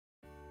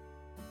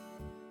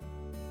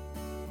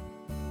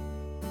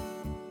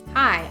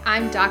Hi,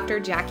 I'm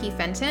Dr. Jackie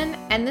Fenton,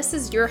 and this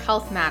is Your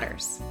Health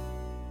Matters.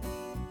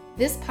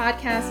 This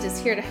podcast is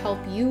here to help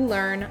you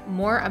learn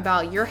more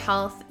about your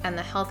health and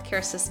the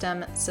healthcare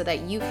system so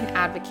that you can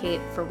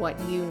advocate for what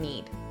you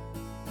need.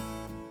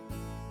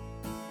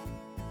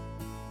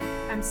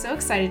 I'm so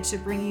excited to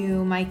bring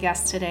you my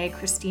guest today,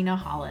 Christina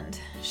Holland.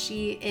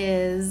 She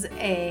is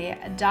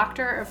a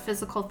doctor of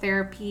physical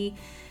therapy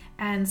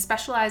and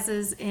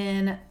specializes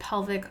in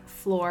pelvic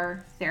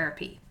floor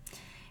therapy.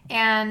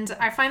 And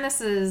I find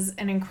this is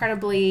an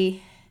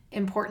incredibly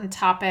important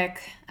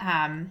topic.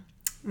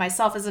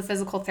 Myself as a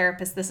physical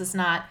therapist, this is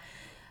not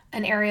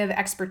an area of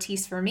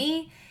expertise for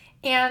me.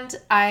 And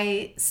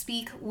I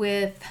speak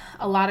with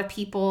a lot of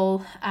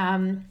people,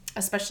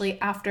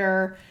 especially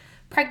after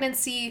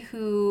pregnancy,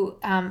 who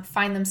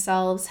find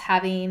themselves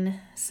having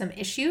some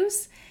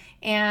issues.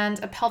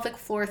 And a pelvic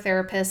floor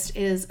therapist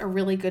is a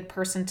really good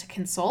person to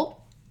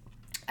consult.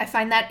 I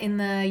find that in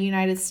the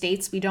United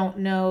States, we don't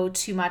know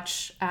too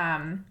much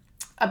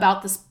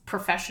about this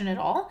profession at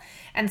all.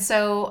 And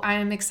so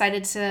I'm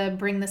excited to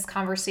bring this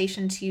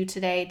conversation to you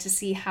today to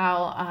see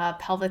how a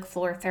pelvic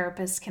floor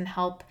therapist can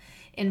help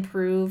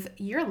improve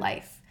your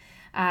life.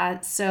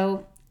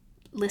 So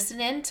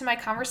listen in to my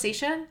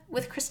conversation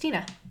with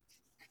Christina.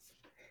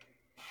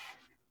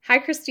 Hi,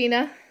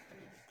 Christina.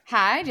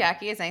 Hi,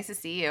 Jackie. It's nice to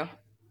see you.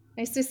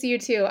 Nice to see you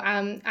too.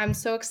 I'm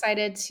so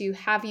excited to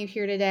have you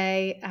here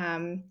today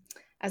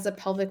as a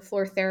pelvic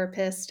floor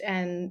therapist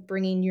and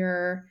bringing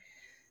your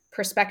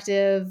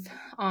perspective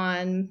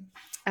on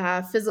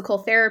physical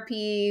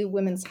therapy,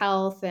 women's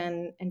health,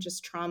 and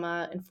just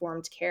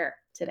trauma-informed care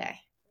today.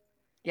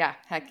 Yeah,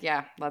 heck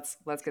yeah. Let's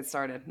get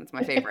started. It's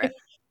my favorite.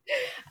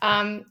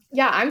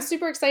 Yeah, I'm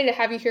super excited to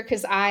have you here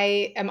because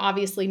I am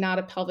obviously not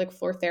a pelvic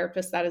floor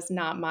therapist. That is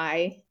not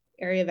my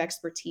area of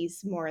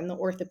expertise, more in the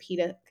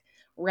orthopedic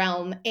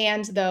realm.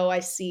 And though I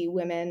see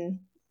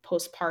women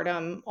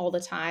postpartum all the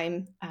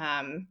time,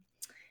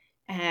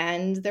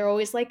 and they're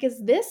always like,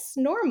 is this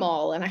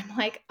normal? And I'm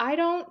like, I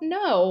don't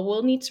know.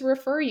 We'll need to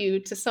refer you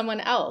to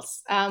someone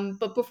else.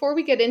 But before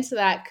we get into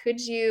that, could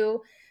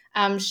you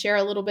share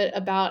a little bit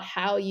about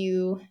how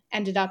you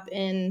ended up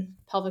in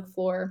pelvic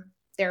floor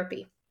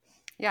therapy?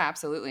 Yeah,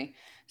 absolutely.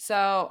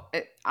 So,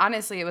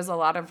 honestly, it was a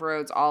lot of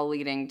roads all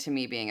leading to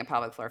me being a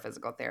pelvic floor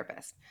physical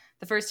therapist.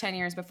 The first 10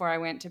 years before I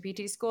went to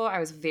PT school, I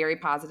was very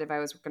positive I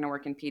was going to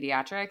work in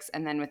pediatrics.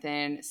 And then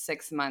within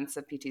 6 months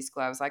of PT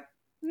school, I was like,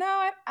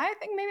 no, I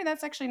think maybe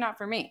that's actually not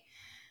for me.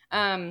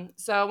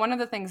 So one of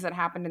the things that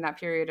happened in that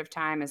period of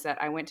time is that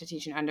I went to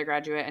teach an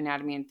undergraduate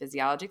anatomy and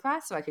physiology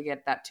class so I could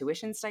get that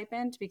tuition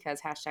stipend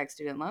because hashtag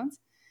student loans.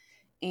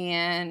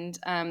 And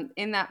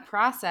in that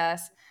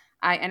process,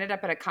 I ended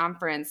up at a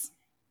conference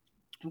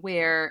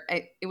where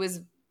it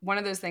was one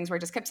of those things where I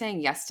just kept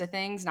saying yes to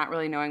things, not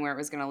really knowing where it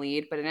was going to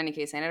lead. But in any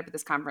case, I ended up at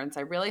this conference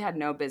I really had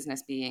no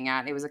business being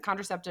at. It was a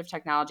contraceptive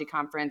technology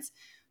conference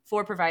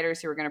for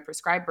providers who were going to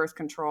prescribe birth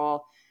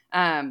control.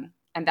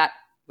 And that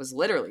was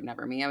literally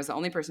never me. I was the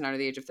only person under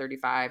the age of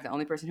 35, the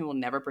only person who will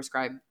never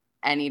prescribe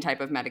any type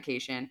of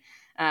medication.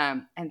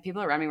 And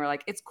people around me were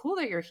like, it's cool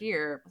that you're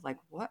here. Like,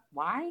 what?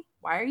 Why?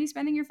 Why are you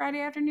spending your Friday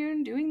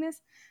afternoon doing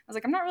this? I was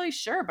like, I'm not really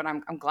sure, but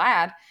I'm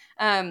glad.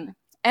 And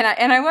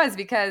I was,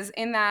 because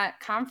in that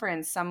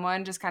conference,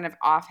 someone just kind of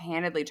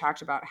offhandedly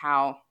talked about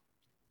how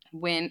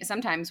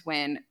sometimes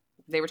when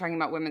they were talking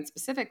about women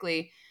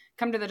specifically,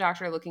 come to the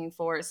doctor looking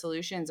for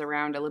solutions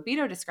around a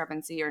libido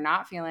discrepancy or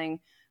not feeling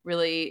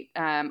really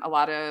a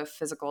lot of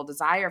physical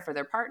desire for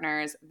their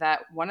partners,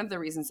 that one of the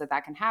reasons that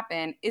that can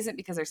happen isn't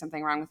because there's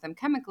something wrong with them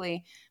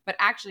chemically, but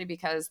actually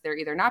because they're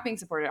either not being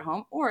supported at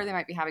home or they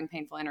might be having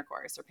painful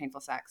intercourse or painful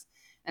sex.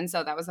 And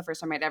so that was the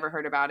first time I'd ever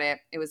heard about it.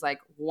 It was like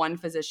one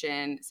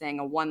physician saying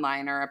a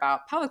one-liner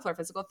about pelvic floor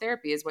physical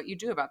therapy is what you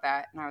do about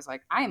that. And I was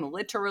like, I am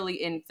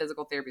literally in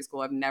physical therapy school.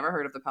 I've never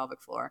heard of the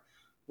pelvic floor.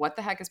 What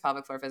the heck is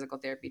pelvic floor physical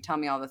therapy? Tell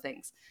me all the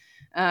things.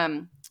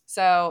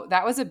 So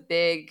that was a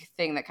big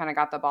thing that kind of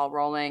got the ball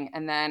rolling.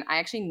 And then I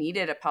actually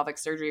needed a pelvic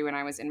surgery when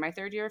I was in my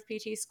third year of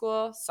PT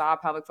school, saw a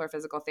pelvic floor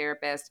physical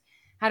therapist,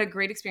 had a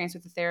great experience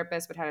with the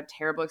therapist, but had a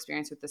terrible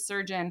experience with the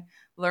surgeon,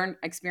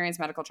 experienced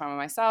medical trauma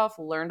myself,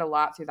 learned a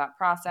lot through that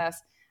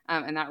process.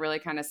 And that really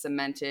kind of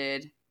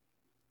cemented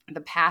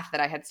the path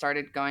that I had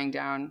started going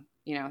down,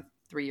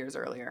 3 years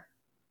earlier.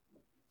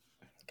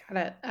 Got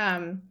it.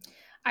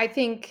 I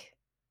think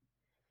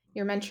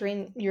you're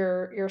mentioning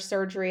your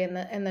surgery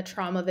and the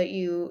trauma that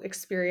you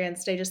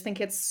experienced. I just think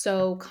it's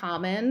so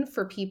common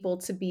for people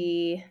to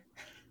be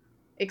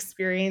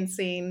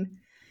experiencing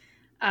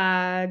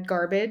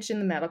garbage in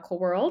the medical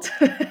world.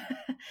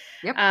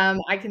 Yep.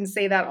 I can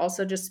say that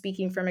also just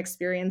speaking from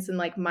experience in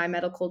like my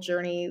medical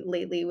journey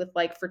lately with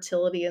like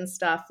fertility and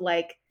stuff,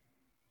 like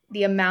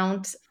the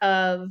amount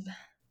of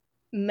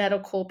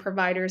medical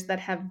providers that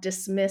have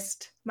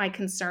dismissed my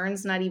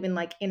concerns, not even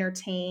like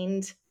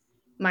entertained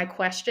my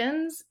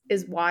questions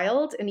is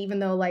wild. And even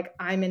though like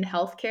I'm in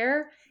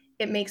healthcare,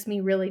 it makes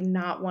me really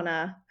not want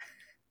to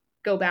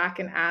go back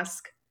and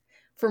ask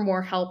for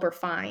more help or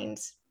find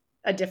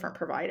a different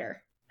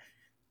provider.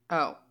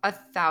 Oh,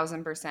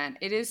 1,000%.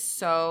 It is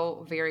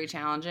so very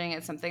challenging.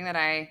 It's something that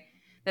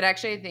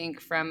actually I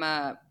think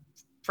the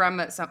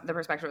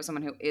perspective of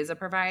someone who is a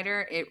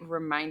provider, it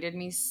reminded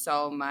me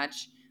so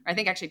much. I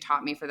think actually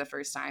taught me for the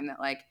first time that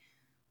like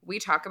we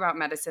talk about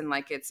medicine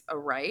like it's a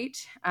right,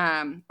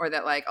 or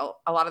that like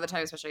a lot of the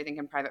time, especially I think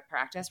in private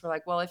practice, we're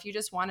like, well, if you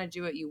just want to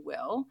do it, you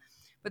will.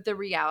 But the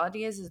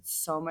reality is, it's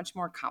so much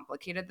more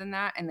complicated than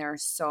that. And there are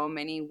so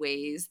many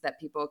ways that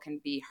people can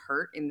be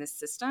hurt in this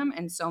system,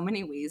 and so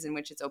many ways in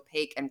which it's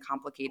opaque and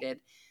complicated.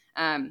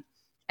 Um,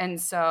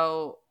 and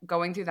so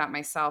going through that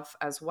myself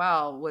as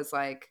well was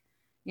like,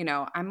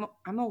 I'm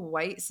a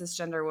white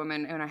cisgender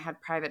woman and I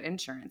had private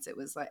insurance. It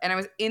was like, and I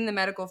was in the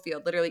medical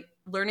field, literally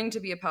learning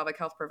to be a pelvic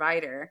health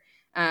provider,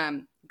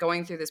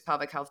 going through this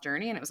pelvic health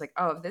journey. And it was like,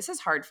 oh, if this is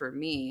hard for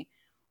me,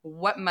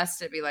 what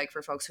must it be like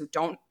for folks who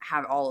don't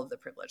have all of the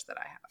privilege that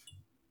I have?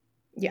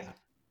 Yeah.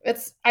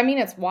 It's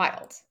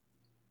wild.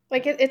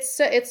 Like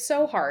it's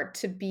so hard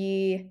to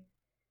be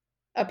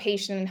a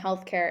patient in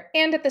healthcare.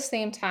 And at the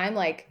same time,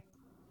 like,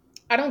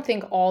 I don't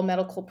think all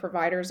medical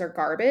providers are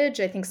garbage.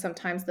 I think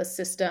sometimes the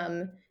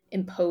system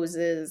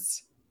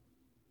imposes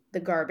the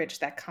garbage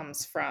that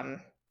comes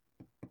from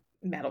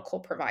medical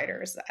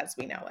providers as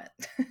we know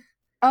it.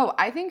 Oh,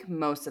 I think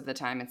most of the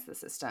time it's the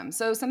system.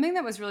 So something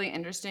that was really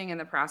interesting in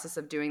the process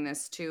of doing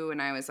this too,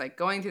 and I was like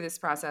going through this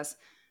process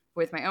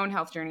with my own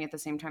health journey at the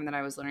same time that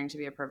I was learning to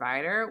be a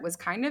provider, was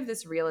kind of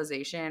this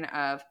realization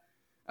of,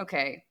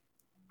 okay,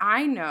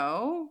 I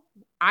know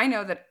I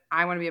know that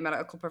I want to be a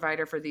medical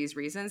provider for these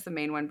reasons, the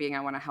main one being I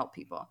want to help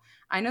people.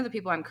 I know the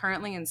people I'm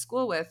currently in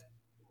school with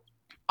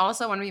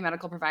also want to be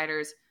medical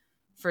providers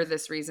for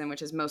this reason,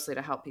 which is mostly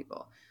to help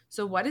people.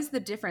 So, what is the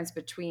difference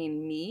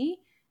between me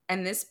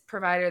and this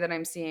provider that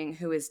I'm seeing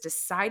who is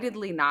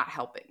decidedly not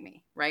helping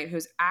me, right?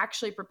 Who's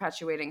actually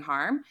perpetuating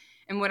harm?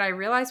 And what I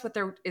realized,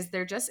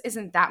 there just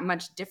isn't that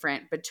much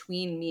different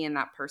between me and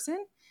that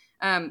person.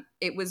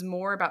 It was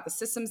more about the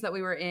systems that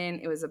we were in.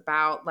 It was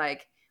about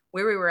like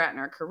where we were at in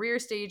our career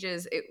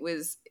stages.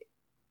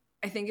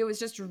 I think it was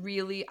just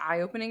really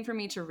eye opening for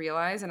me to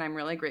realize. And I'm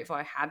really grateful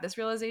I had this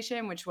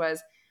realization, which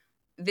was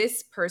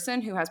this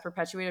person who has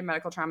perpetuated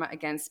medical trauma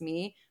against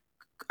me,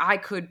 I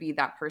could be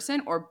that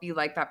person or be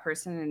like that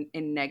person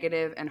in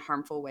negative and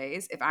harmful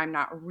ways if I'm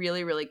not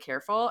really, really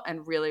careful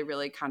and really,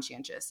 really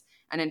conscientious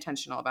and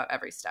intentional about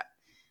every step.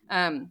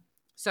 Um,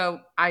 so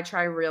I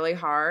try really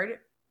hard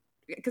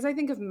because I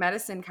think of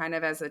medicine kind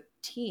of as a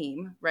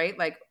team, right?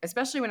 Like,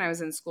 especially when I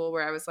was in school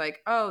where I was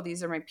like, oh,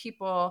 these are my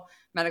people,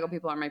 medical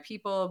people are my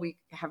people.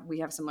 We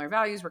have similar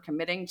values. We're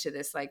committing to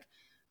this like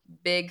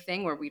big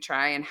thing where we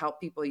try and help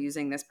people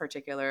using this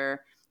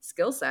particular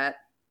skill set.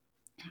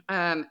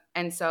 And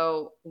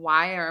so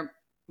why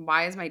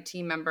is my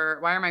team member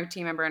why are my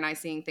team member and I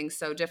seeing things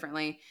so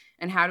differently,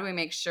 and how do we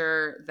make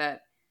sure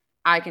that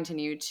I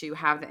continue to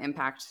have the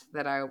impact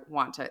that I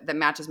want to, that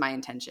matches my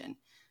intention?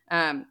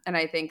 And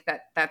I think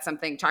that that's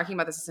something, talking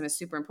about the system is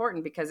super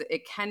important because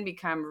it can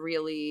become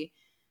really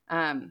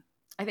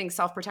I think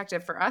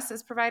self-protective for us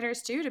as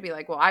providers too, to be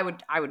like, well, I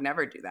would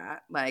never do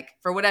that, like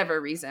for whatever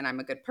reason, I'm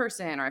a good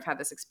person or I've had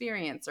this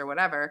experience or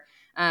whatever.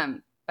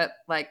 But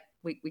like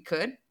we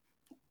could,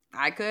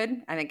 I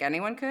think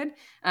anyone could,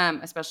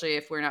 especially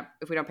if we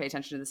don't pay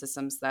attention to the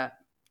systems that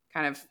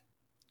kind of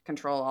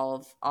control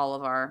all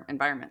of our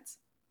environments.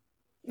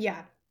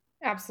 Yeah,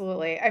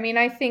 absolutely.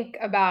 I think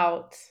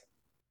about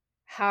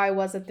how I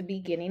was at the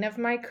beginning of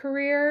my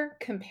career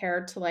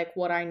compared to like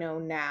what I know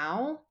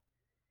now.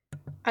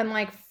 I'm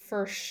like,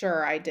 for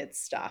sure I did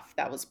stuff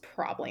that was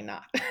probably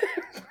not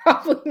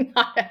probably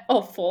not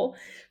helpful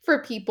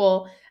for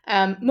people.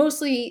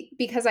 Mostly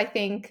because I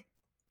think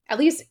at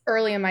least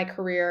early in my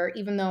career,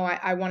 even though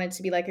I wanted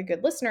to be like a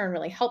good listener and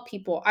really help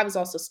people, I was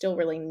also still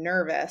really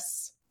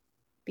nervous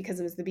because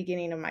it was the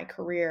beginning of my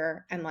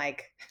career. And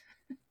like,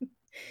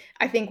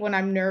 I think when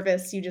I'm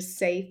nervous, you just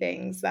say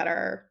things that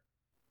are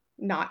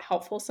not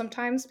helpful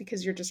sometimes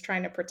because you're just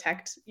trying to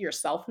protect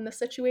yourself in the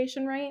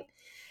situation, right?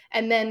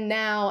 And then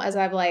now, as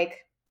I've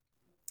like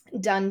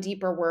done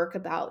deeper work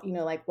about,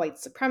 like white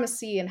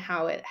supremacy and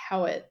how it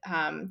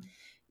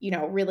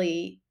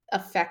really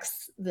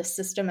affects the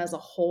system as a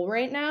whole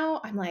right now,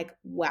 I'm like,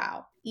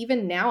 wow,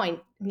 even now I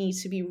need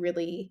to be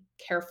really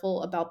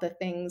careful about the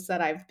things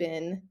that I've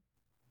been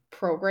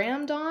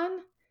programmed on.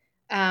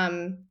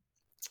 um,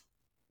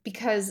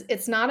 because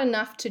it's not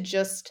enough to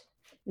just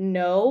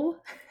know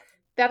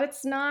that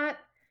it's not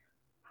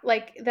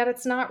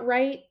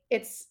right.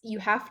 It's you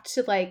have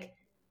to like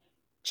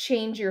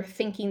change your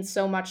thinking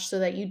so much so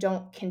that you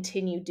don't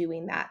continue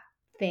doing that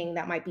thing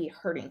that might be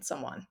hurting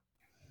someone.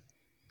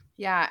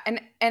 Yeah,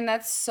 and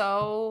that's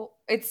so,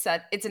 it's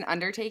an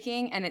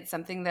undertaking, and it's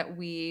something that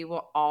we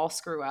will all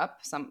screw up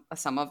some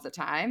of the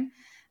time.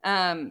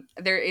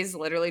 There is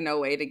literally no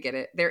way to get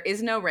it. There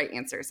is no right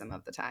answer some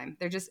of the time.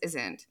 There just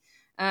isn't.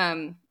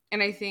 And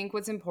I think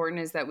what's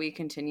important is that we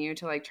continue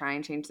to like try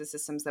and change the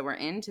systems that we're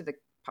in to the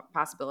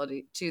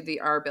possibility to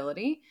the our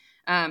ability,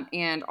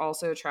 and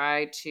also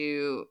try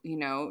to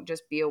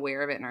just be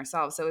aware of it in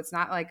ourselves. So it's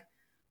not like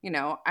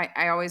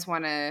I always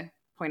want to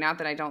point out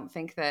that I don't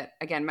think that,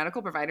 again,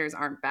 medical providers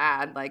aren't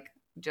bad. Like,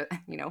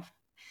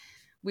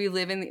 we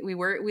live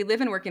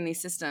and work in these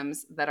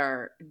systems that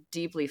are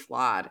deeply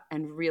flawed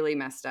and really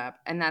messed up,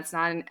 and that's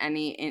not in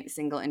any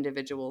single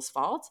individual's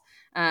fault.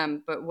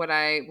 But what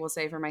I will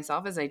say for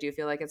myself is I do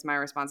feel like it's my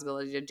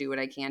responsibility to do what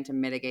I can to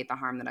mitigate the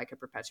harm that I could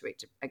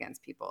perpetuate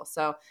against people.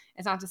 So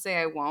it's not to say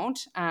I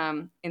won't,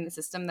 in the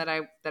system that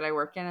I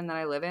work in and that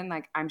I live in.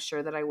 Like, I'm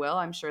sure that I will.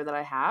 I'm sure that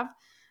I have.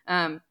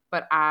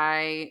 But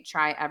I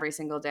try every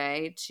single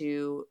day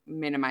to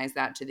minimize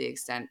that to the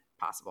extent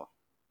possible.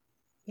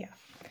 Yeah.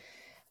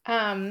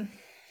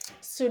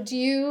 So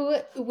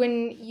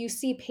when you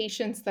see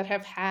patients that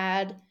have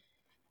had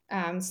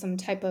some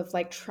type of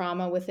like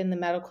trauma within the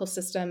medical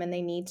system and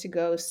they need to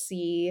go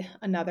see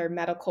another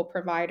medical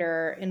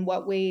provider, in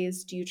what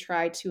ways do you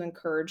try to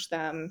encourage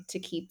them to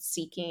keep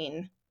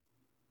seeking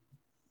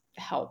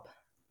help?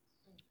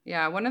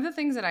 Yeah, one of the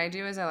things that I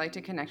do is I like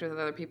to connect with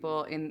other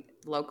people in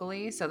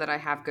locally so that I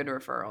have good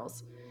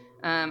referrals.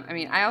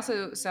 I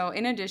also, so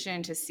in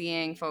addition to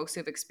seeing folks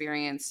who've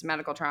experienced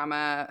medical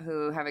trauma,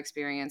 who have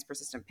experienced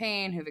persistent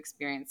pain, who've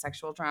experienced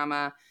sexual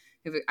trauma,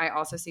 I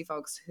also see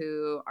folks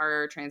who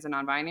are trans and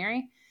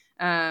non-binary.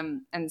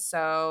 And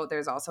so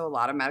there's also a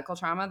lot of medical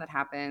trauma that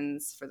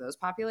happens for those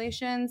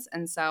populations.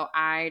 And so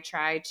I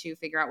try to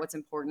figure out what's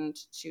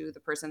important to the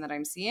person that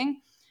I'm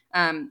seeing.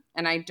 And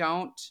I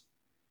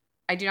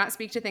do not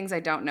speak to things I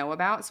don't know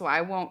about, so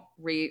I won't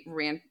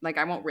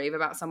I won't rave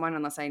about someone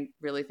unless I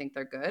really think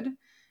they're good,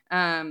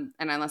 and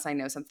unless I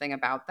know something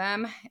about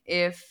them.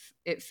 If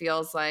it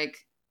feels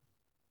like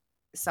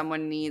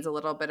someone needs a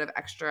little bit of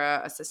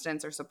extra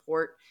assistance or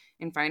support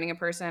in finding a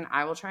person,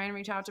 I will try and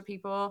reach out to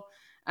people.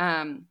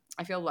 I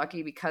feel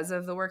lucky because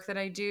of the work that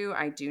I do.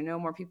 I do know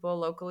more people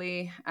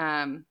locally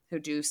who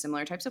do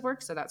similar types of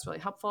work, so that's really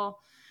helpful.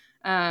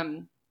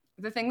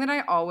 The thing that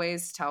I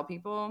always tell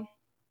people,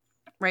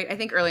 right? I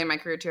think early in my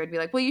career too, I'd be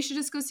like, well, you should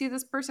just go see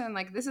this person.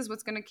 Like, this is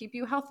what's going to keep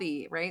you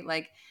healthy, right?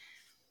 Like,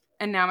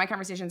 and now my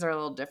conversations are a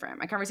little different.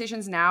 My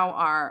conversations now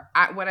are,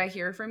 what I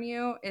hear from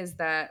you is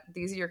that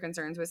these are your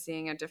concerns with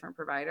seeing a different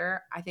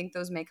provider. I think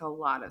those make a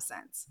lot of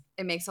sense.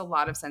 It makes a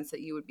lot of sense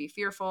that you would be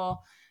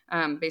fearful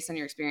based on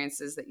your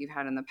experiences that you've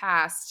had in the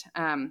past.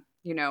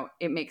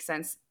 It makes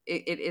sense.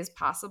 It is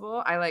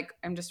possible.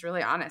 I'm just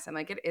really honest. I'm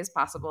like, it is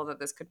possible that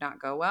this could not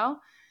go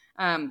well.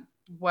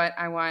 What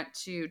I want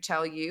to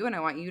tell you and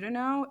I want you to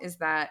know is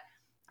that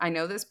I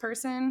know this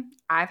person.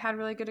 I've had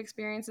really good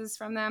experiences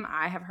from them.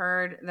 I have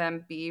heard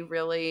them be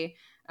really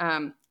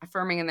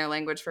affirming in their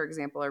language, for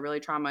example, or really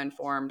trauma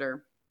informed,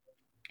 or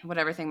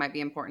whatever thing might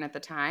be important at the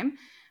time.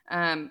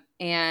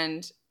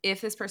 And if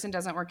this person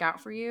doesn't work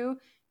out for you,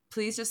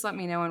 please just let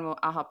me know and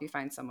I'll help you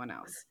find someone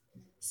else.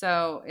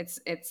 So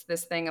it's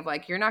this thing of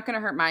like, you're not going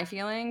to hurt my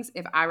feelings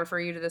if I refer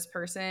you to this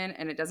person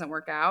and it doesn't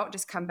work out.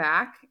 Just come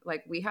back.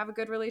 Like, we have a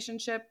good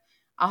relationship.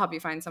 I'll help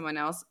you find someone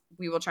else.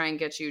 We will try and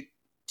get you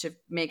to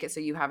make it so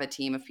you have a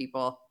team of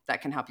people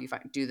that can help you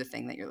do the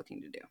thing that you're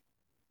looking to do.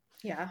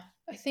 Yeah,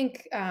 I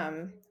think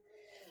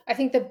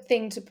the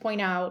thing to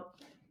point out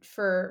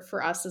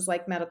for us as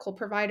like medical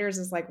providers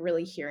is like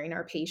really hearing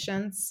our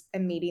patients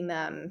and meeting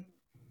them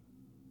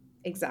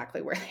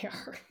exactly where they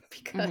are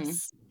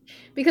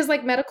because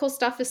like medical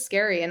stuff is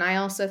scary. And I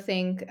also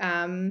think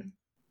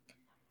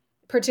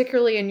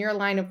particularly in your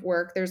line of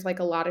work, there's like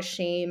a lot of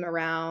shame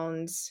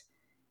around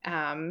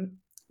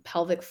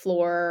pelvic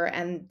floor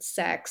and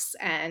sex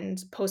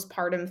and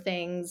postpartum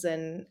things,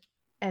 and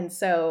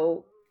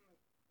so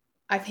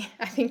I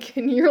think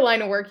in your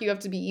line of work you have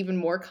to be even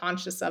more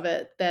conscious of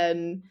it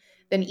than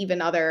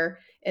even other,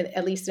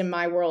 at least in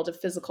my world of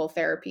physical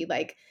therapy.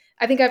 Like,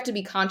 I think I have to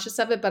be conscious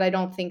of it, but I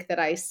don't think that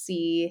I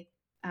see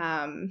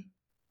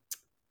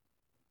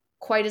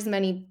quite as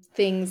many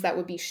things that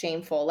would be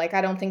shameful. Like,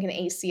 I don't think an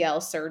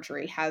ACL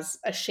surgery has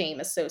a shame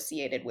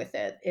associated with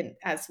it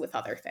as with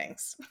other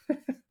things.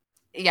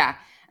 Yeah.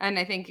 And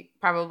I think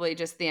probably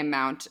just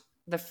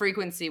the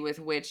frequency with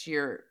which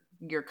you're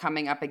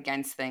coming up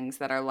against things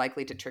that are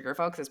likely to trigger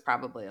folks is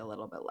probably a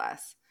little bit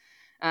less.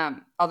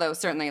 Although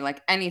certainly,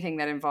 like, anything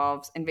that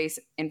involves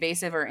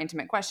invasive or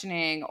intimate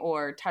questioning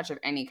or touch of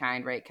any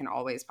kind, right, can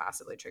always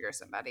possibly trigger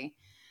somebody.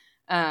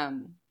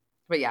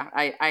 But yeah,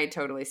 I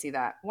totally see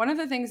that. One of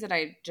the things that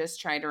I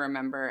just try to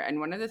remember, and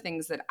one of the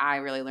things that I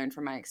really learned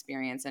from my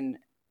experience and,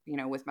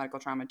 with medical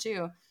trauma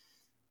too,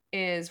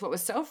 is what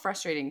was so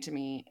frustrating to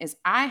me is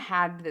I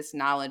had this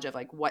knowledge of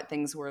like what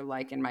things were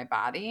like in my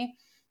body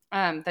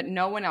that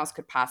no one else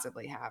could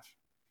possibly have.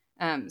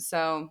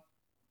 So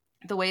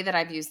the way that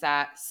I've used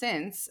that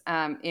since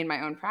in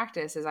my own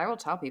practice is I will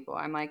tell people,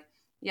 I'm like,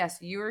 yes,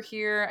 you're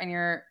here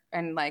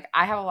and like,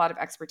 I have a lot of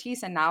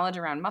expertise and knowledge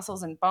around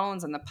muscles and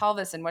bones and the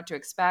pelvis and what to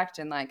expect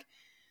and like,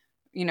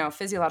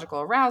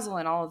 physiological arousal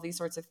and all of these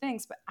sorts of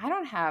things, but I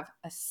don't have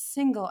a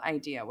single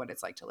idea what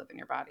it's like to live in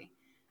your body.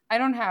 I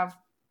don't have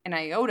an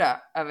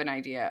iota of an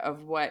idea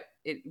of what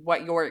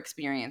your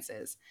experience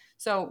is.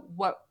 So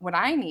what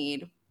I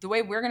need the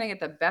way we're going to get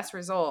the best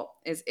result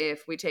is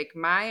if we take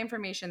my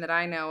information that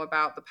I know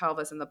about the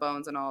pelvis and the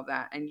bones and all of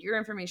that, and your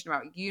information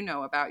about,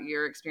 about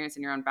your experience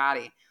in your own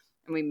body,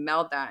 and we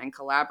meld that and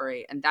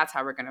collaborate. And that's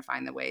how we're going to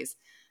find the ways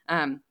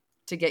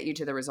to get you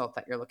to the result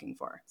that you're looking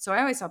for. So I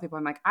always tell people,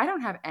 I'm like, I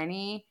don't have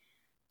any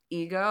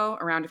ego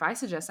around if I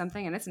suggest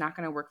something and it's not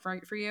going to work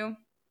for you.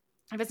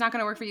 If it's not going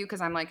to work for you, because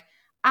I'm like,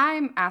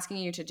 I'm asking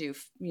you to do,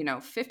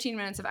 15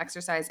 minutes of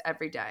exercise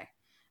every day.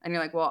 And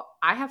you're like, well,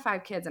 I have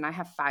 5 kids and I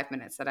have 5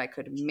 minutes that I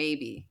could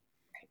maybe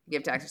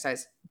give to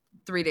exercise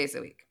 3 days a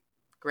week.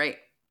 Great.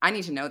 I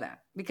need to know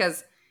that,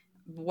 because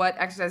what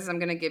exercises I'm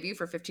going to give you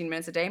for 15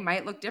 minutes a day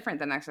might look different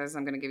than exercises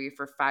I'm going to give you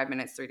for 5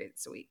 minutes, 3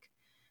 days a week.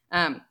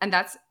 And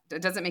that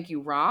doesn't make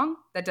you wrong.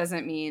 That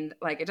doesn't mean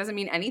it doesn't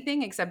mean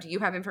anything except you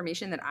have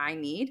information that I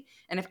need.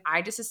 And if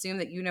I just assume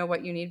that you know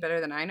what you need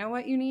better than I know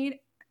what you need,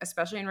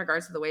 especially in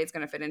regards to the way it's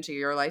going to fit into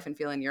your life and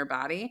feel in your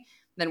body,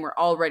 then we're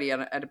already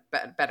at a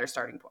better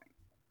starting point.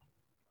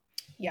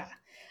 Yeah.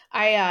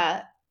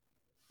 I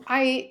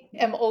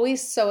am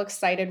always so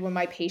excited when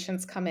my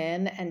patients come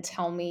in and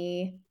tell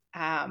me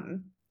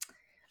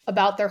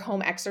about their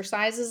home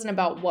exercises and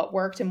about what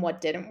worked and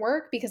what didn't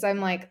work, because I'm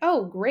like,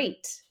 oh,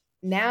 great.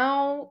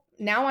 Now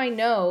I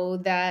know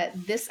that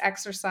this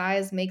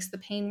exercise makes the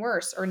pain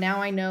worse, or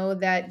now I know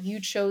that you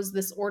chose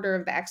this order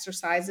of the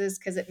exercises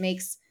because it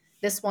makes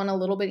this one a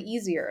little bit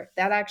easier.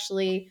 That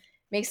actually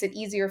makes it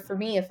easier for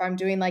me if I'm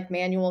doing like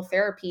manual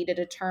therapy to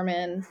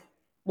determine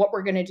what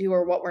we're going to do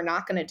or what we're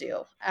not going to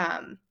do.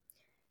 And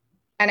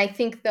I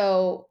think,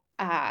 though,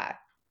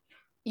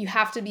 you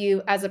have to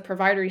be, as a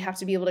provider, you have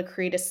to be able to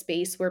create a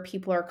space where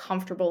people are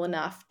comfortable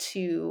enough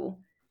to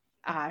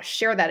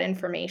share that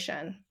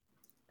information.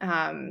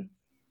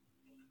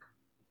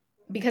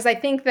 Because I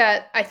think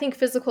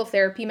physical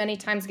therapy many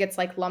times gets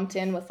like lumped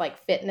in with like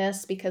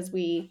fitness, because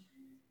we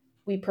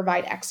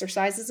provide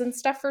exercises and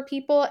stuff for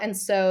people. And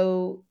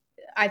so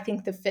I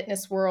think the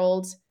fitness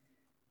world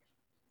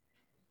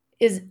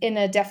is in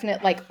a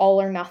definite like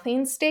all or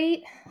nothing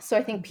state. So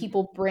I think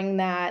people bring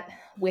that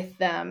with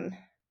them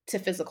to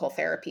physical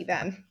therapy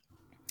then.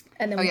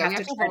 And then we have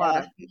to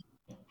try to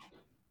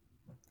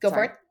go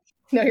for it.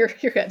 No, you're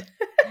good.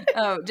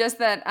 Just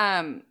that,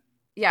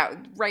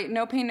 right.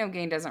 No pain, no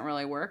gain doesn't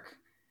really work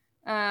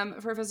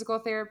for physical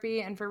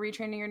therapy and for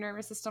retraining your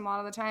nervous system a lot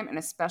of the time, and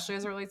especially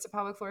as it relates to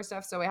pelvic floor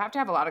stuff. So we have to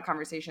have a lot of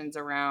conversations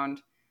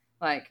around,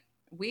 like,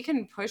 we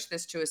can push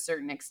this to a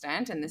certain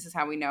extent, and this is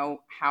how we know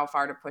how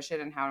far to push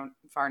it and how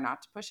far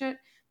not to push it.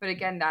 But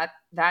again,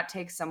 that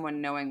takes someone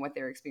knowing what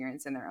their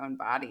experience in their own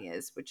body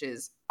is, which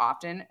is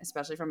often,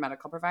 especially from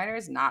medical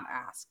providers, not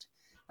asked.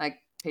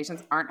 Like,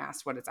 patients aren't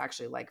asked what it's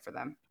actually like for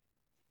them.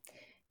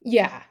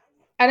 Yeah.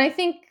 And I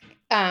think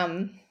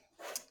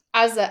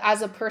as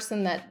a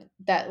person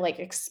that like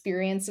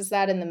experiences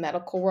that in the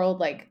medical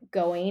world, like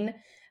going,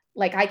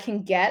 like I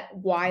can get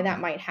why that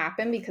might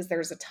happen because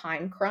there's a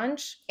time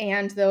crunch.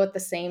 And though at the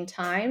same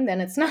time,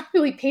 then it's not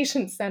really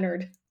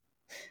patient-centered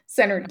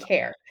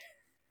care.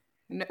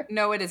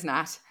 No, it is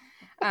not.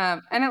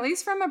 And at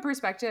least from a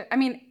perspective, I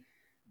mean,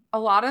 a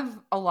lot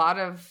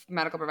of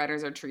medical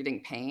providers are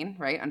treating pain,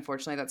 right?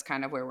 Unfortunately, that's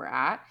kind of where we're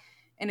at.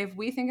 And if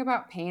we think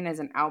about pain as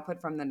an output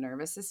from the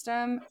nervous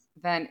system,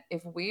 then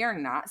if we are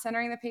not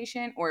centering the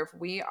patient, or if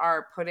we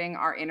are putting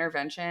our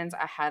interventions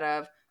ahead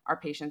of our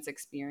patient's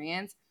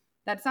experience,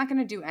 that's not going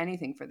to do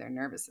anything for their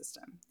nervous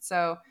system.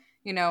 So,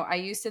 I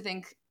used to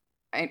think,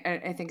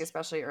 I think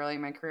especially early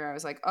in my career, I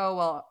was like, oh,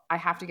 well, I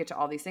have to get to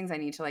all these things. I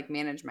need to like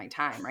manage my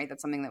time, right?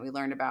 That's something that we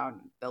learned about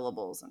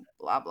billables and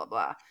blah, blah,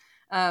 blah.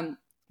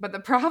 But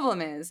the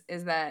problem is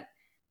that,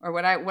 or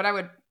what I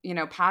would,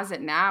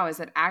 posit now is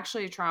that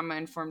actually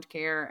trauma-informed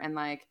care and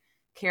like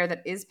care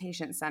that is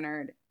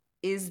patient-centered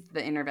is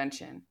the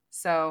intervention.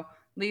 So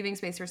leaving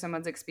space for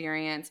someone's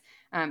experience,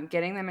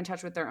 getting them in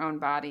touch with their own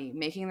body,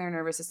 making their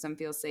nervous system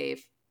feel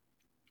safe,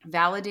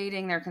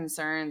 validating their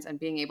concerns, and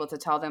being able to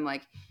tell them,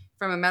 like,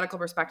 from a medical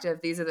perspective,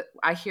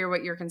 I hear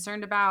what you're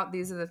concerned about.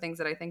 These are the things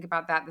that I think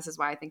about that. This is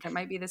why I think it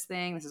might be this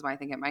thing. This is why I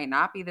think it might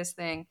not be this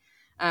thing.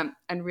 And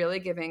really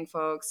giving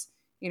folks,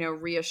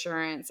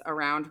 reassurance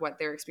around what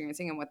they're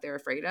experiencing and what they're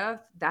afraid of.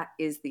 That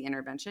is the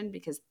intervention,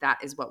 because that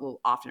is what will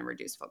often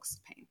reduce folks'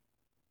 pain.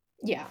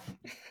 Yeah.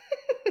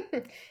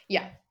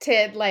 Yeah.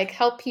 To like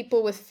help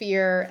people with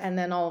fear. And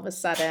then all of a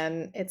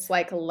sudden it's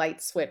like a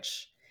light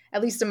switch.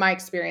 At least in my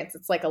experience,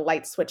 it's like a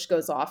light switch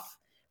goes off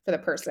for the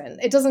person.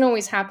 It doesn't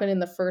always happen in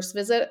the first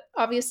visit,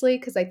 obviously,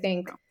 because I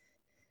think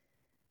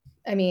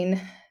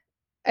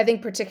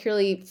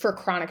particularly for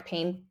chronic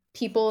pain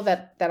people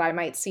that I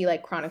might see,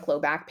 like chronic low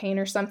back pain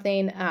or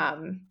something,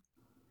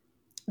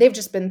 they've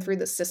just been through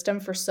the system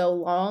for so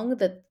long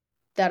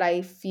that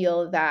I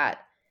feel that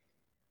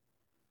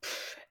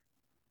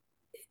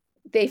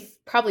they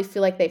probably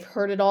feel like they've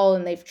heard it all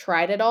and they've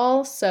tried it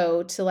all.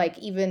 So to like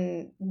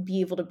even be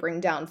able to bring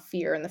down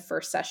fear in the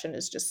first session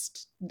is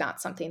just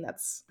not something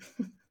that's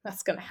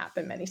going to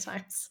happen many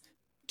times.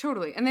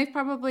 Totally. And they've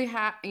probably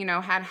had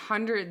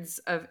hundreds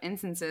of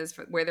instances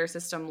where their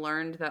system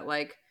learned that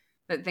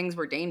that things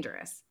were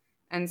dangerous.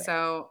 And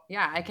so,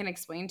 yeah, I can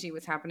explain to you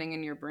what's happening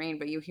in your brain,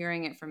 but you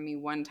hearing it from me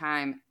one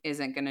time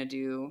isn't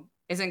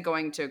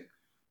going to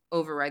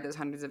override those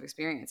hundreds of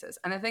experiences.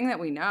 And the thing that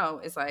we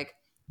know is like,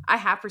 I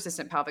have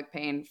persistent pelvic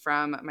pain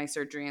from my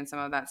surgery and some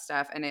of that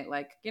stuff. And it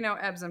like,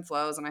 ebbs and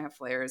flows and I have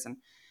flares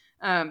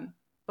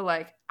but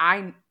like,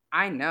 I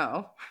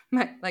know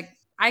like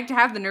I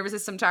have the nervous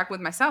system talk with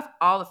myself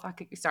all the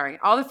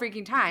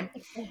freaking time.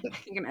 You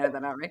can edit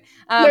that out, right?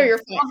 No, you're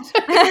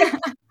fine.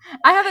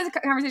 I have this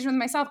conversation with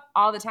myself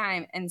all the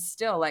time, and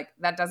still, like,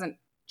 that doesn't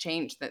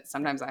change that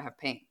sometimes I have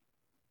pain.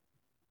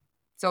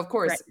 So, of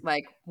course, Right.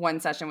 like one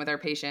session with our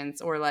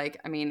patients, or like,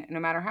 I mean, no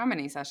matter how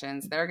many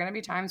sessions, there are going to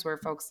be times where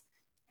folks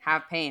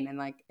have pain, and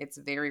like it's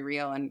very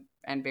real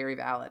and very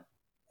valid.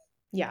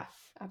 Yeah,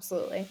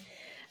 absolutely.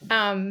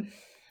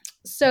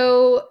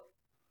 So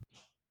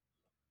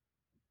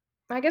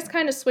I guess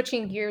kind of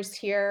switching gears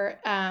here.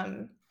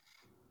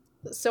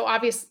 So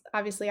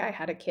obviously I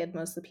had a kid.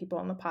 Most of the people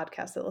on the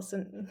podcast that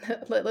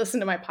listen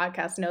to my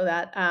podcast know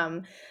that.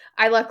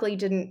 I luckily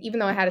didn't, even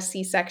though I had a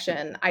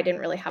C-section, I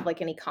didn't really have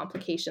like any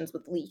complications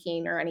with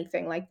leaking or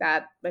anything like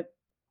that. I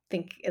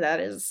think that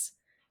is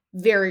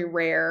very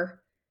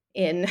rare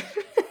in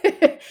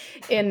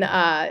in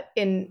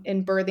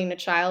birthing a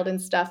child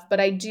and stuff. But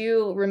I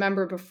do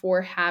remember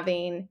before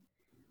having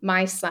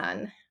my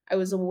son, I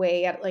was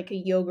away at like a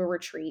yoga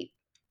retreat,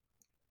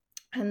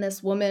 and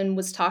this woman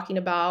was talking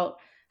about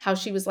how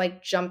she was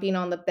like jumping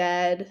on the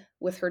bed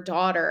with her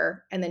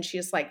daughter, and then she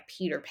just like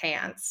peed her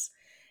pants,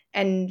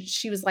 and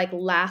she was like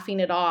laughing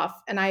it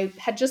off. And I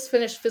had just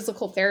finished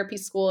physical therapy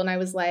school, and I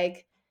was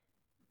like,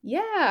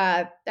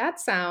 yeah, that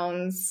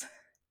sounds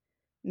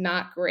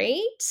not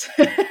great.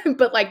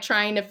 But like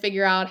trying to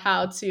figure out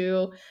how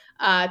to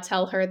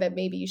tell her that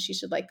maybe she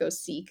should like go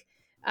seek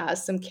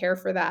some care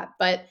for that.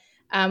 But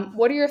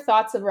what are your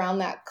thoughts around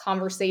that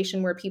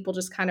conversation where people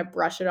just kind of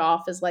brush it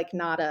off as like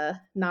not a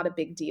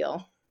big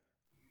deal?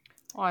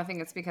 Well, I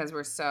think it's because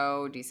we're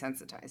so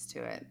desensitized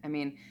to it. I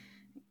mean,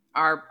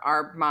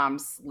 our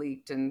moms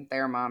leaked and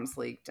their moms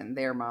leaked and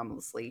their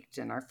moms leaked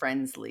and our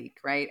friends leak,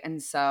 right?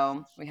 And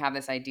so we have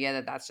this idea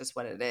that that's just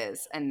what it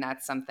is, and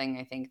that's something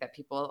I think that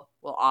people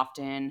will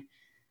often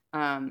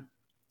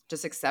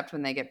just accept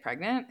when they get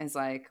pregnant, is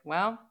like,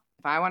 well,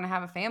 if I want to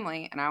have a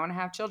family and I want to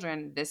have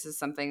children, this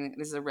is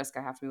a risk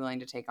I have to be willing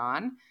to take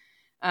on.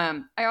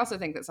 I also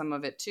think that some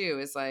of it too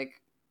is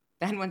like,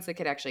 then once the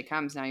kid actually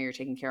comes, now you're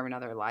taking care of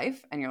another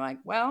life, and you're like,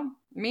 well,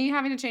 me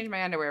having to change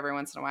my underwear every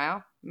once in a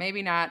while,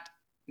 maybe not,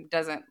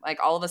 doesn't, like,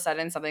 all of a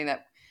sudden something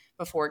that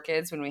before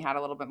kids, when we had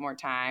a little bit more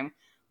time,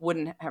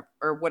 wouldn't have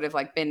or would have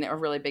like been a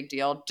really big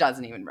deal,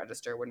 doesn't even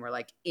register when we're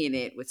like in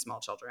it with small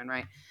children,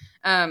 right?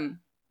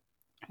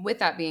 With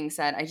that being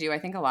said, I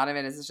think a lot of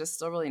it is just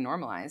still really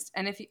normalized.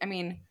 And I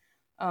mean,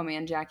 oh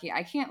man, Jackie,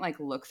 I can't like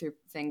look through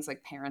things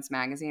like Parents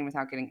Magazine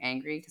without getting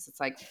angry, because it's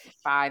like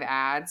 5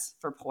 ads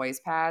for poise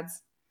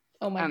pads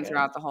Oh my goodness.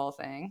 throughout the whole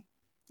thing.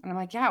 And I'm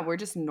like, yeah, we're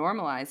just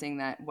normalizing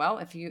that. Well,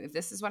 if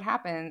this is what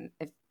happened,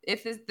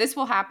 if this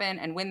will happen,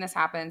 and when this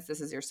happens,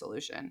 this is your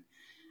solution.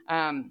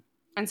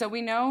 And so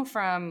we know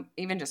from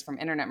even just from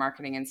internet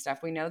marketing and stuff,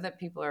 we know that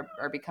people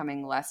are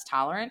becoming less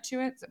tolerant to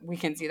it. We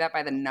can see that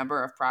by the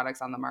number of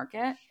products on the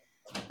market.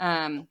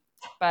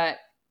 But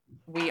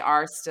we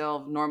are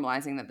still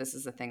normalizing that this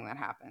is a thing that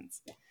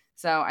happens.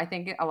 So I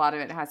think a lot of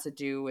it has to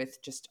do with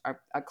just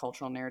a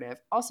cultural narrative.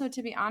 Also,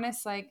 to be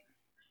honest, like,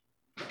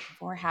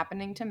 for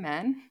happening to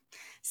men,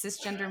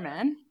 cisgender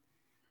men,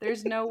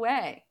 there's no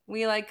way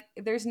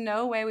there's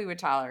no way we would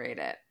tolerate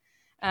it.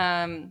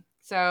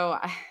 So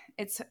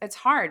it's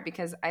hard,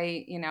 because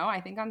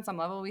I think on some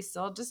level we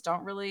still just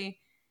don't really,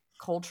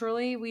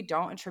 culturally, we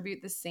don't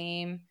attribute the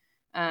same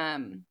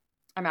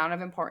amount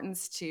of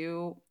importance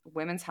to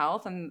women's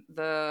health and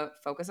the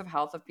focus of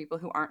health of people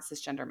who aren't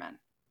cisgender men.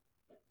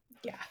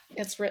 Yeah,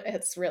 it's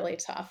really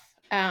tough.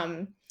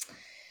 How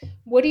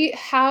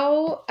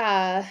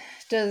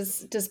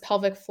does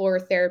pelvic floor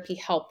therapy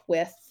help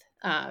with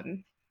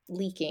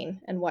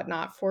leaking and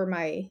whatnot for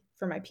my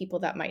people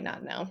that might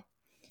not know?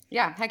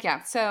 Yeah, heck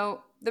yeah.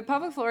 So the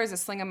pelvic floor is a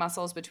sling of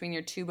muscles between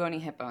your two bony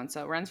hip bones.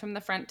 So it runs from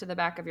the front to the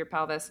back of your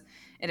pelvis.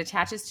 It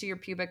attaches to your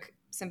pubic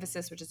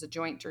symphysis, which is a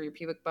joint, or your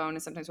pubic bone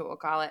is sometimes what we'll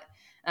call it,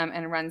 and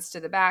it runs to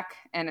the back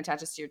and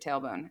attaches to your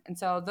tailbone. And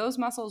so those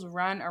muscles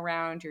run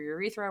around your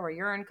urethra, where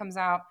urine comes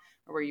out,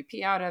 or where you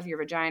pee out of, your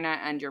vagina,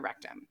 and your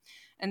rectum.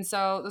 And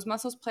so those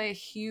muscles play a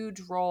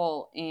huge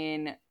role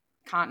in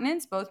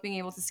continence, both being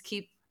able to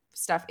keep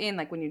stuff in,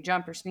 like when you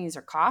jump or sneeze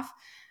or cough,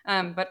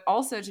 but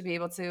also to be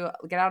able to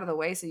get out of the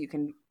way so you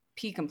can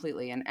pee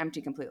completely and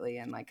empty completely,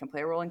 and like can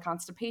play a role in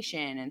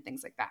constipation and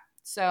things like that.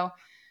 So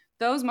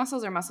those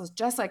muscles are muscles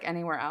just like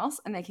anywhere else,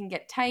 and they can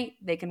get tight.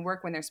 They can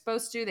work when they're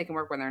supposed to. They can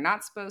work when they're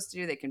not supposed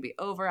to. They can be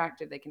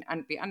overactive. They can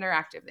be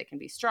underactive. They can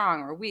be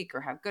strong or weak,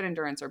 or have good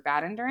endurance or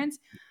bad endurance,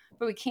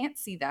 but we can't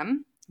see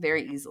them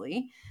very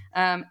easily.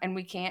 And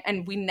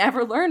we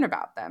never learn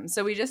about them.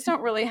 So we just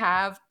don't really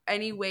have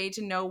any way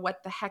to know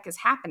what the heck is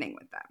happening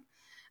with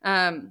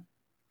them.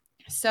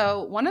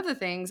 So one of the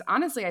things,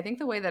 honestly, I think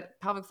the way that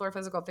pelvic floor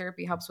physical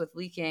therapy helps with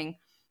leaking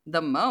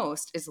the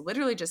most is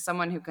literally just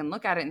someone who can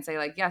look at it and say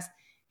like, yes,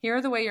 here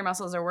are the way your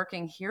muscles are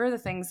working. Here are the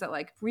things that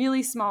like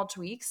really small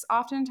tweaks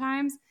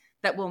oftentimes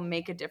that will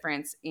make a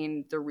difference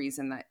in the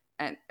reason that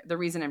and the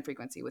reason and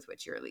frequency with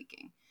which you're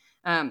leaking.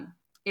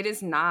 It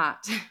is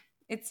not,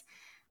 it's,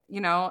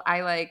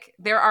 I like,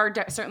 there are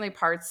certainly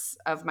parts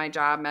of my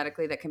job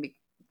medically that can be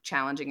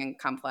challenging and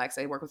complex.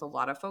 I work with a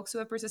lot of folks who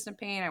have persistent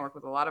pain. I work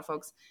with a lot of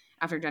folks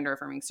after gender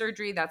affirming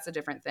surgery. That's a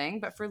different thing.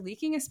 But for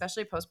leaking,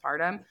 especially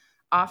postpartum,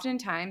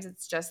 oftentimes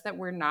it's just that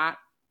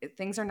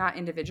things are not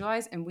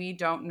individualized and we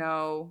don't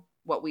know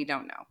what we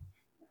don't know.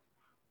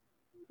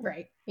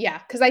 Right. Yeah.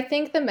 Because I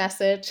think the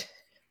message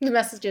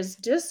is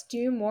just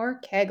do more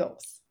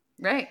Kegels.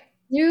 Right.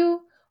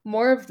 Do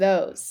more of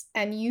those,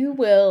 and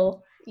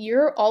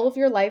all of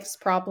your life's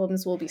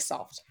problems will be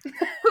solved.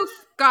 Poof,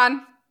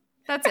 gone.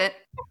 That's it.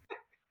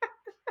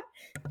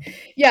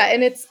 Yeah.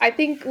 And I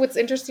think what's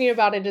interesting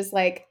about it is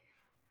like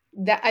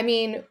that. I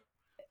mean,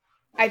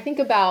 I think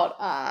about,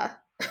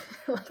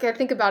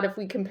 if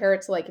we compare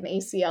it to like an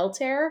ACL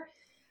tear,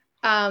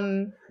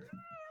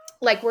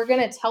 like we're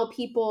going to tell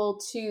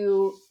people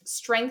to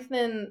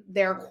strengthen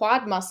their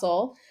quad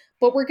muscle,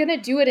 but we're going to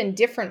do it in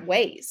different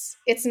ways.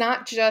 It's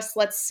not just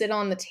let's sit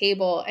on the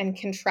table and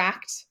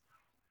contract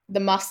the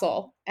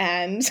muscle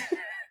and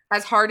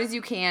as hard as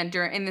you can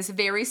in this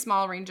very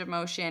small range of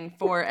motion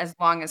for as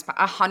long as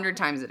 100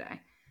 times a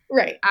day.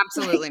 Right.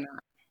 Absolutely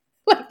not.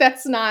 Like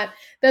that's not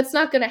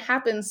going to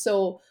happen.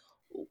 So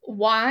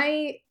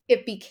why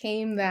it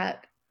became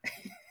that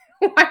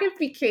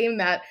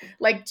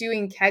like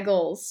doing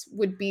Kegels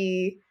would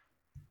be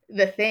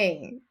the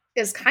thing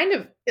is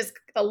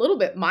a little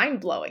bit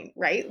mind-blowing,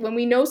 right? When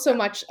we know so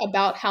much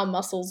about how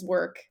muscles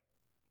work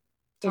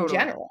in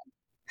general.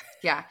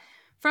 Yeah.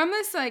 From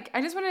this, like,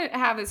 I just want to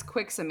have this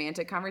quick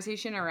semantic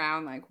conversation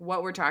around like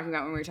what we're talking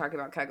about when we're talking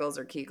about Kegels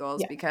or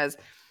Kegels, because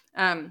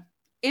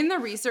in the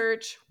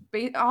research,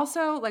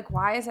 also like,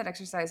 why is that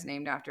exercise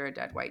named after a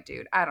dead white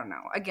dude? I don't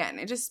know. Again,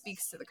 it just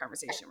speaks to the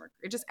conversation.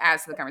 It just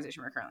adds to the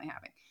conversation we're currently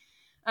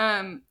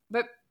having.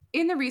 But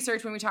in the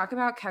research, when we talk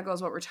about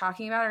Kegels, what we're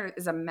talking about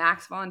is a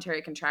max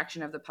voluntary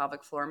contraction of the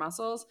pelvic floor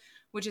muscles,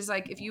 which is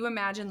like if you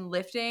imagine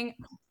lifting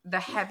the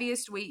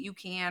heaviest weight you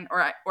can,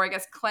 or I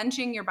guess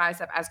clenching your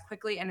bicep as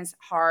quickly and as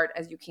hard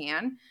as you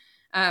can,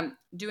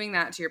 doing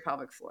that to your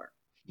pelvic floor.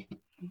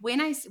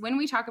 When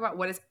we talk about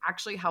what is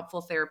actually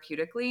helpful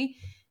therapeutically,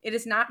 it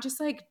is not just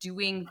like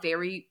doing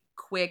very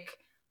quick,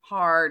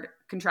 hard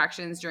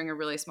contractions during a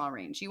really small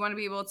range. You want to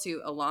be able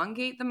to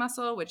elongate the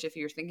muscle, which if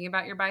you're thinking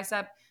about your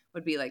bicep,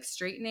 would be like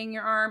straightening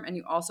your arm. And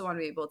you also want to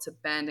be able to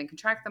bend and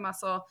contract the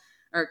muscle,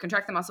 which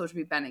would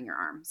be bending your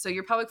arm. So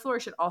your pelvic floor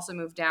should also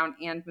move down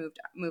and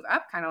move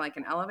up, kind of like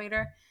an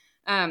elevator.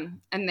 And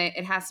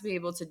it has to be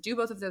able to do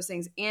both of those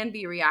things and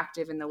be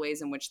reactive in the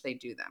ways in which they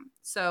do them.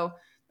 So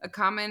a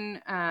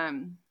common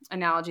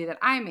analogy that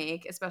I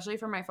make, especially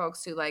for my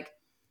folks who like,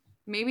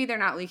 maybe they're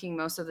not leaking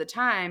most of the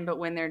time, but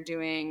when they're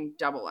doing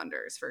double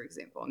unders, for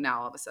example,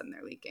 now all of a sudden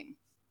they're leaking.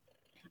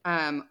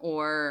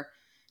 Or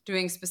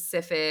doing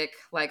specific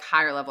like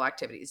higher level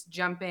activities,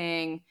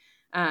 jumping,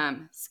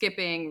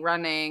 skipping,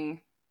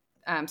 running,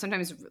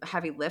 sometimes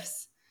heavy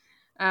lifts,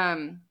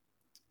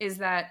 is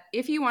that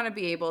if you want to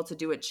be able to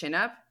do a chin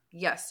up,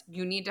 yes,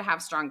 you need to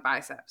have strong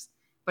biceps.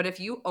 But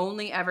if you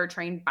only ever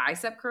train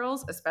bicep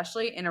curls,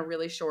 especially in a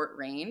really short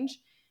range,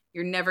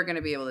 you're never going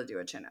to be able to do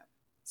a chin up.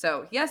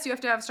 So yes, you have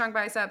to have strong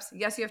biceps.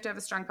 Yes, you have to have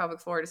a strong pelvic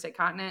floor to stay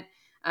continent.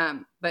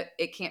 But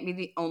it can't be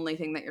the only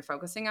thing that you're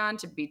focusing on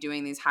to be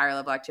doing these higher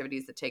level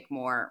activities that take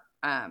more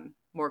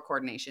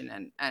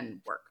coordination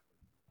and work.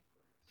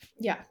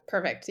 Yeah,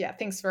 perfect. Yeah,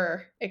 thanks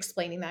for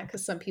explaining that,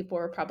 because some people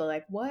are probably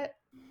like, what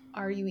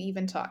are you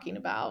even talking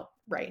about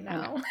right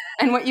now?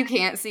 And what you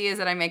can't see is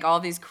that I make all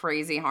these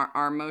crazy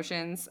arm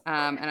motions,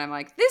 and I'm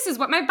like, this is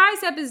what my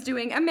bicep is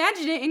doing.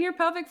 Imagine it in your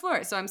pelvic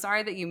floor. So I'm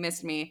sorry that you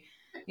missed me,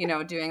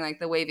 doing like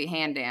the wavy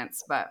hand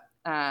dance, but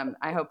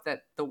I hope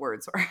that the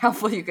words were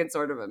helpful. You can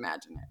sort of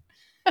imagine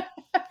it.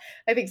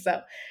 I think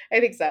so.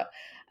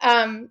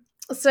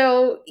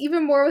 So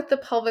even more with the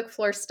pelvic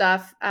floor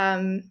stuff,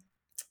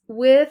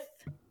 with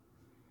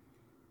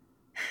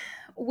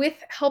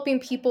helping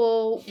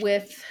people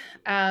with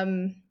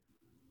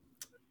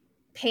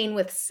pain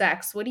with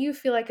sex, what do you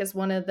feel like is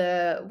one of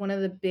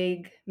the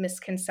big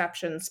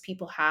misconceptions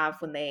people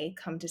have when they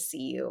come to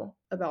see you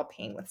about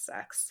pain with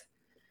sex?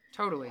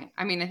 Totally.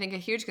 I mean, I think a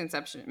huge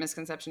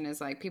misconception is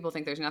like people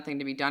think there's nothing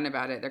to be done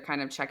about it. They're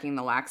kind of checking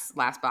the last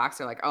box.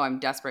 They're like, oh, I'm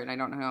desperate and I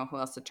don't know who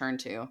else to turn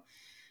to.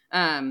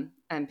 And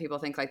people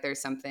think like there's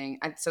something.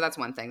 So that's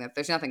one thing, that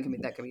there's nothing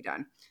that can be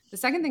done. The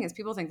second thing is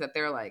people think that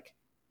they're like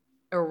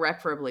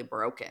irreparably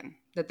broken,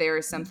 that there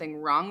is something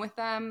wrong with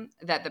them,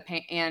 that the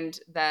pain, and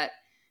that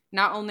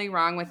not only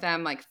wrong with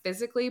them like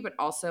physically, but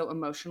also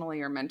emotionally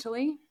or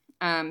mentally.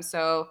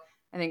 So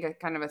I think a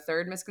kind of a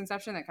third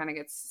misconception that kind of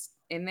gets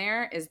in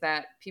there is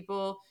that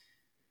people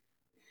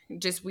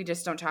we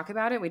just don't talk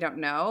about it. We don't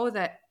know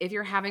that if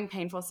you're having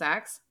painful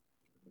sex,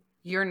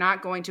 you're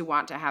not going to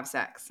want to have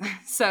sex.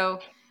 So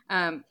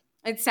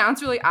It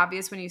sounds really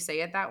obvious when you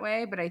say it that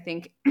way, but I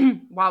think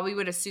while we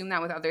would assume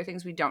that with other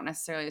things, we don't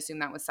necessarily assume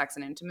that with sex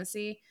and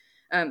intimacy.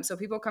 So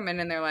people come in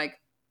and they're like,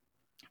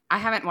 I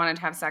haven't wanted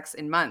to have sex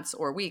in months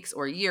or weeks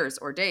or years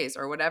or days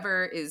or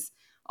whatever is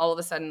all of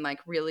a sudden like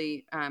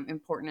really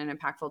important and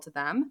impactful to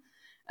them.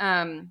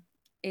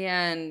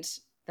 And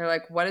they're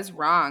like, what is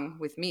wrong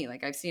with me?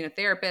 Like, I've seen a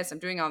therapist, I'm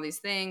doing all these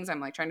things. I'm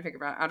like trying to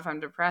figure out if I'm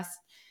depressed.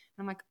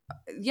 And I'm like,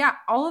 yeah,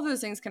 all of those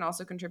things can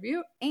also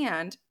contribute.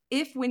 And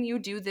if when you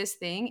do this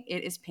thing,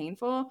 it is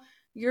painful,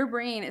 your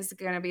brain is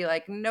going to be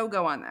like, no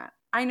go on that.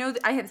 I know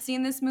that I have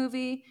seen this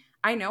movie.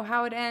 I know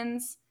how it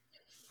ends.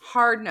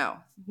 Hard no.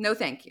 No,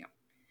 thank you.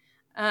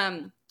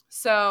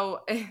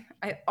 So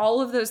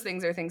all of those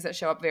things are things that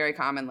show up very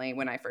commonly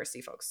when I first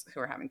see folks who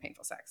are having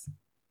painful sex.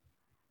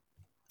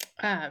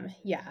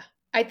 Yeah.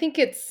 I think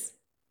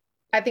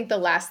the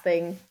last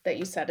thing that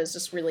you said is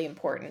just really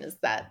important, is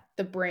that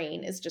the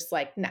brain is just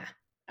like, nah,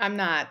 I'm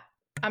not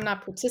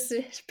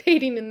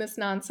participating in this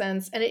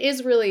nonsense. And it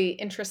is really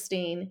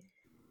interesting.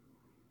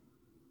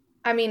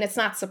 I mean, it's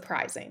not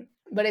surprising,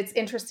 but it's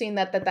interesting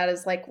that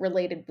is like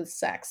related with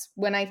sex.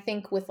 When I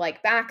think with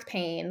like back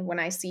pain, when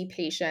I see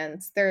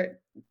patients,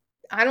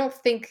 I don't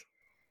think,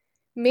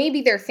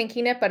 maybe they're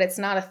thinking it, but it's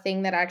not a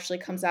thing that actually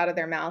comes out of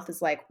their mouth, is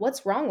like,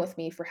 what's wrong with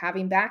me for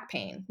having back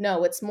pain?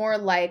 No, it's more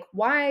like,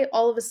 why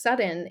all of a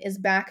sudden is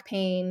back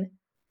pain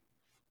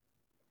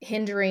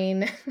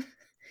hindering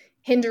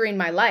hindering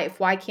my life?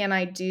 Why can't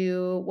I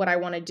do what I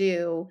want to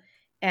do?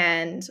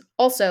 And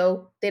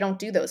also, they don't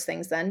do those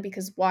things then,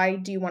 because why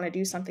do you want to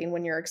do something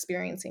when you're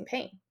experiencing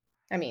pain?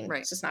 I mean,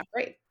 Right. it's just not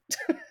great.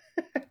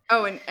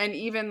 Oh, and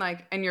even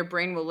like, and your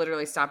brain will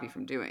literally stop you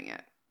from doing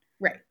it.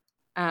 Right.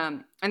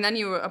 And then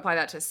you apply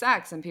that to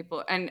sex and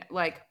people, and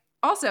like,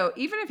 also,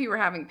 even if you were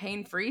having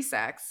pain-free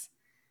sex,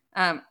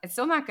 it's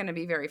still not going to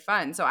be very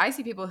fun. So I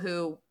see people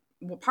who,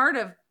 well, part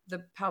of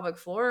the pelvic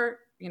floor,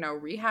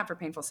 rehab for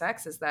painful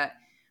sex is that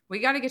we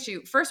got to get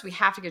you, first we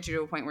have to get you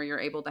to a point where you're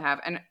able to have,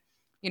 and,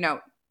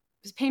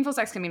 painful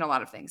sex can mean a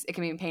lot of things. It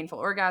can mean painful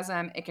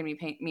orgasm. It can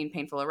mean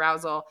painful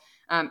arousal.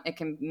 It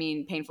can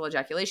mean painful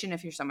ejaculation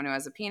if you're someone who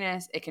has a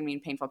penis. It can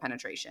mean painful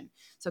penetration.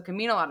 So it can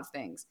mean a lot of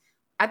things.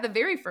 At the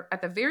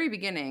very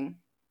beginning,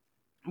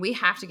 we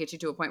have to get you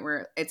to a point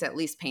where it's at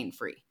least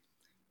pain-free.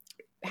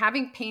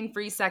 Having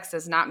pain-free sex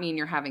does not mean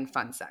you're having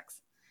fun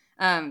sex.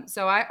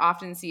 So I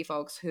often see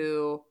folks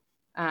who,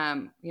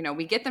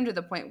 we get them to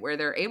the point where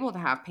they're able to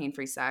have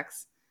pain-free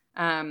sex,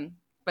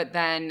 but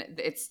then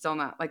it's still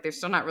not, like, they're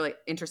still not really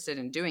interested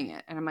in doing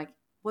it. And I'm like,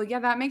 well,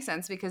 yeah, that makes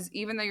sense, because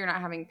even though you're not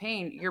having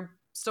pain, you're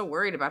still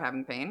worried about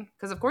having pain,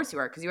 because of course you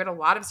are, because you had a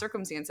lot of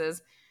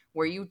circumstances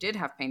where you did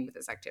have pain with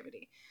this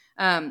activity.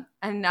 And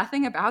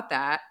nothing about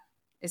that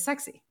is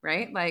sexy,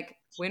 right? Like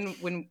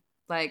when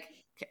like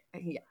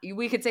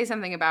we could say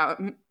something about,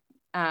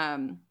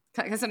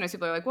 because sometimes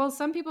people are like, well,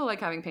 some people like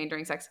having pain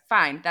during sex.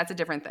 Fine, that's a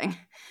different thing.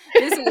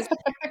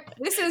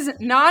 This is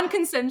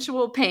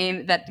non-consensual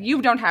pain that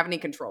you don't have any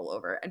control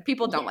over, and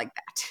people don't like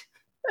that.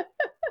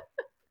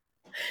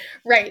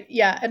 Right.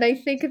 Yeah. And I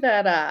think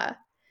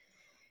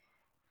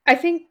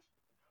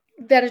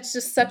that it's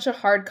just such a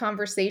hard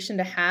conversation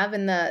to have.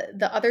 And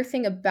the other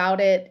thing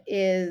about it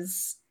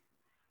is,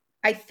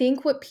 I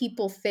think what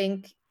people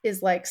think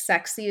is like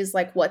sexy is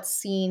like what's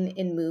seen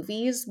in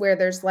movies, where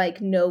there's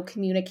like no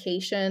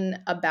communication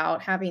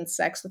about having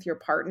sex with your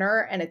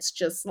partner. And it's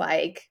just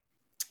like,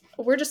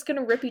 we're just going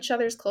to rip each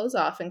other's clothes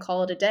off and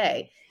call it a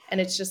day. And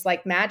it's just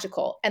like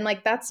magical. And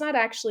like, that's not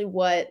actually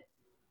what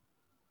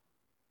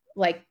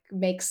like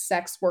makes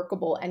sex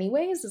workable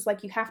anyways. Is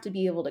like, you have to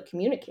be able to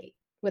communicate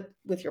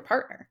with your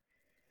partner.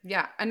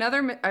 Yeah.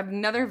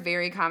 Another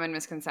very common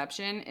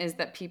misconception is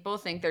that people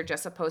think they're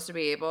just supposed to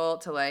be able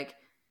to like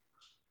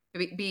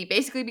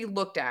basically be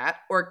looked at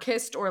or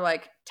kissed or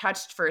like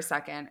touched for a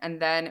second,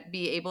 and then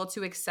be able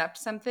to accept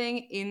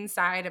something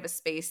inside of a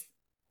space,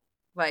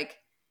 like,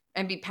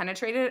 and be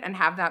penetrated and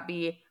have that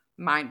be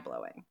mind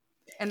blowing.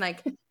 And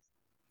like,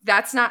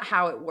 that's not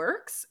how it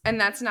works. And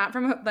that's not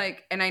from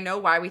like, and I know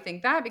why we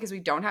think that, because we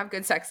don't have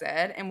good sex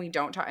ed, and we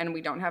don't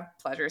have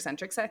pleasure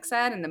centric sex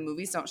ed, and the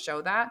movies don't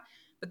show that.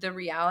 But the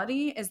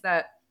reality is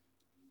that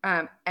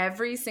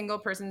every single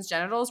person's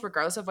genitals,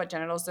 regardless of what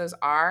genitals those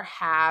are,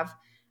 have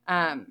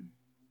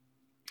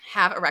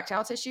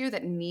erectile tissue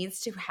that needs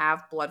to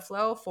have blood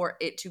flow for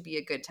it to be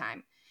a good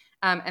time.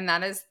 And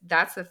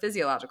that's the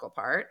physiological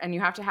part. And you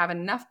have to have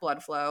enough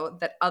blood flow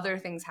that other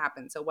things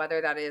happen. So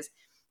whether that is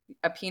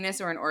a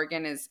penis or an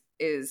organ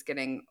is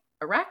getting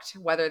erect,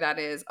 whether that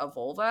is a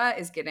vulva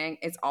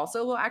it's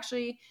also will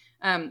actually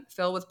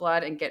fill with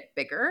blood and get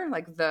bigger.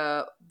 Like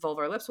the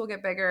vulvar lips will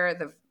get bigger.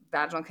 The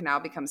vaginal canal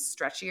becomes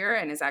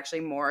stretchier and is actually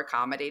more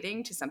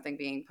accommodating to something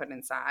being put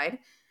inside.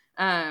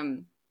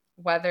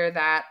 Whether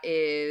that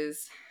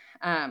is,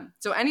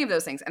 so any of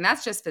those things, and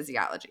that's just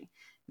physiology.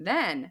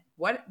 Then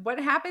what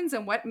happens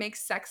and what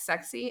makes sex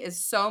sexy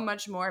is so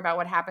much more about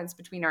what happens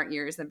between our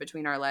ears than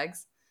between our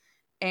legs.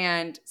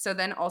 And so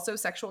then also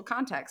sexual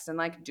context, and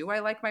like, do I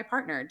like my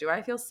partner? Do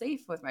I feel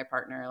safe with my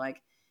partner?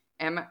 Like,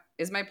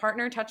 Is my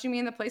partner touching me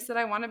in the place that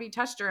I want to be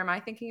touched, or am I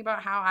thinking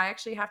about how I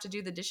actually have to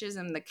do the dishes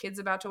and the kid's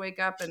about to wake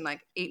up and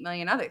like 8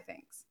 million other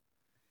things?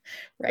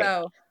 Right.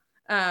 So,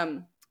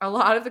 a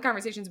lot of the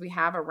conversations we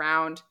have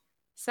around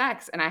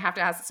sex, and I have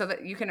to ask so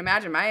that you can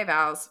imagine my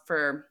vows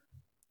for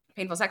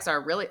painful sex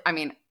are really, I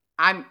mean,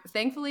 I'm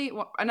thankfully,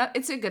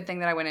 it's a good thing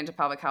that I went into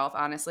pelvic health,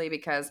 honestly,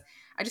 because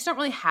I just don't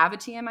really have a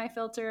TMI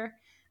filter.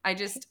 I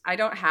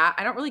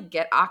don't really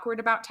get awkward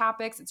about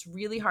topics. It's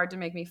really hard to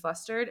make me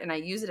flustered. And I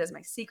use it as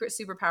my secret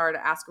superpower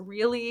to ask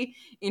really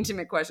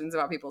intimate questions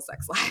about people's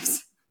sex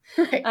lives.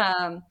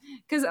 Right.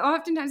 Because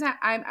oftentimes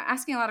I'm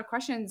asking a lot of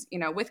questions,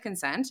 with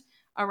consent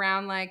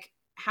around like,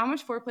 how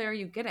much foreplay are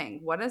you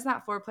getting? What does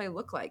that foreplay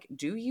look like?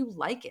 Do you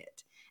like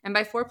it? And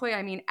by foreplay,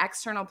 I mean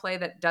external play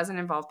that doesn't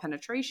involve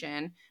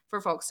penetration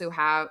for folks who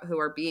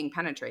are being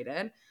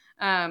penetrated.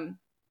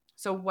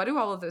 So what do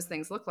all of those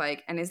things look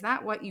like? And is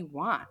that what you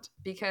want?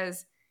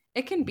 Because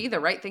it can be the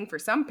right thing for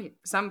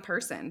some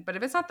person, but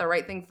if it's not the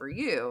right thing for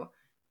you,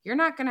 you're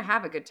not going to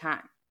have a good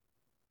time.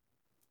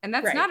 And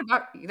that's Right. not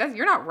about that.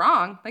 You're not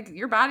wrong. Like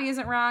your body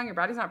isn't wrong. Your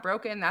body's not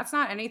broken. That's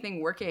not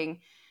anything working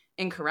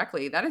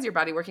incorrectly. That is your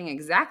body working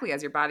exactly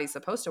as your body's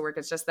supposed to work.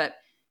 It's just that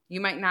you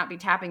might not be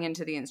tapping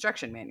into the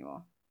instruction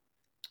manual.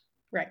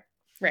 Right.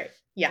 Right.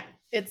 Yeah.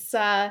 It's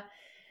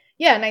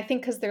yeah, and I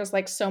think because there's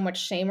like so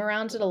much shame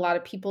around it, a lot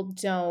of people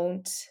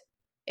don't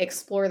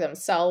explore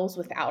themselves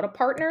without a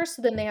partner.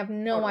 So then they have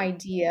no Totally.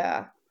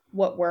 idea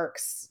what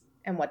works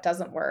and what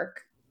doesn't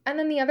work. And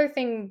then the other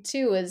thing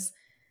too is,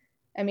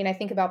 I mean, I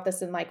think about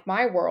this in like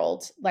my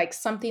world, like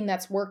something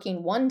that's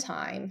working one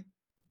time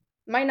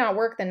might not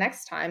work the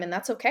next time, and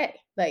that's okay.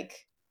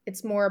 Like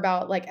it's more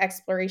about like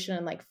exploration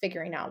and like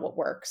figuring out what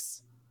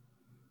works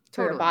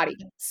for your Totally. body.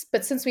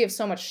 But since we have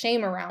so much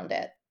shame around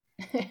it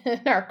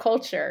in our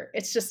culture,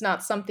 it's just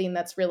not something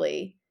that's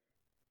really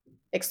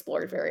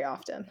explored very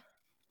often.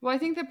 Well, I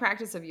think the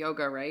practice of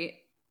yoga, right,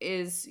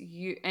 is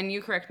you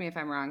correct me if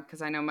I'm wrong,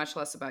 because I know much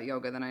less about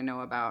yoga than I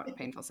know about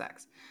painful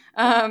sex,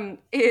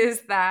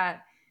 is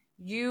that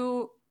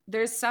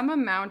there's some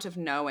amount of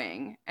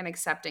knowing and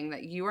accepting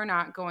that you are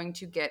not going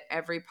to get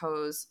every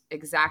pose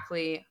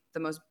exactly the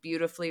most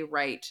beautifully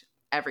right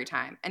every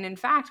time. And in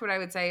fact, what I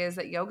would say is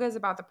that yoga is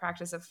about the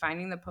practice of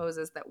finding the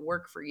poses that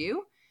work for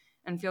you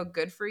and feel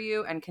good for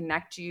you and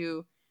connect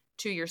you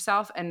to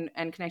yourself and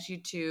connect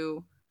you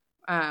to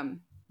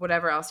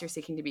whatever else you're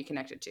seeking to be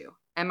connected to.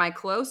 Am I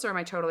close or am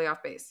I totally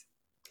off base?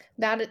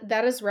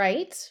 That is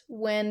right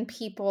when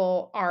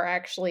people are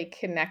actually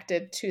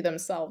connected to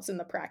themselves in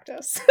the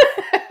practice.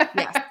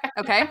 Yes.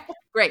 Okay.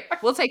 Great.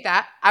 We'll take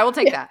that. I will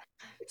take Yeah. that.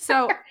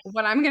 So,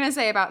 what I'm going to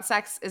say about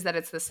sex is that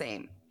it's the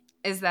same.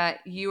 Is that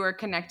you are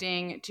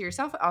connecting to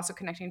yourself, also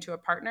connecting to a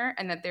partner,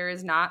 and that there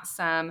is not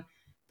some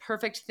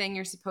perfect thing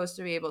you're supposed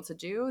to be able to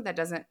do that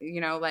doesn't,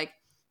 like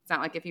it's not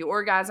like if you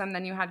orgasm,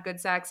 then you had good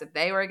sex. If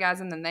they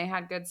orgasm, then they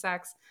had good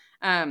sex.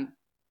 Um,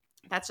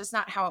 that's just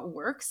not how it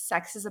works.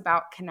 Sex is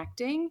about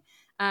connecting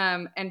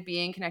and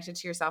being connected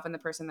to yourself and the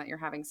person that you're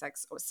having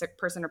sex or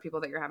person or people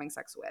that you're having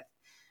sex with.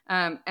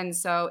 And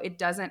so it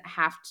doesn't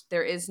have to,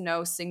 there is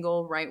no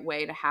single right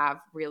way to have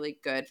really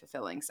good,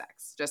 fulfilling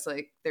sex. Just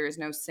like there is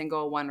no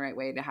single one right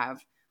way to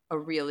have a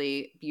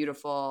really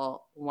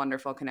beautiful,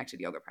 wonderful,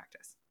 connected yoga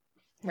practice.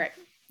 Right.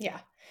 Yeah.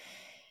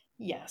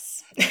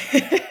 Yes.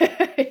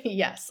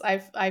 Yes,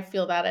 I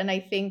feel that. And I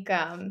think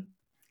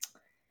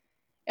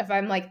if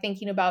I'm like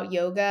thinking about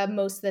yoga,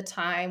 most of the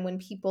time when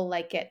people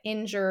like get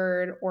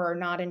injured or are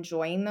not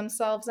enjoying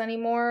themselves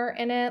anymore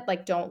in it,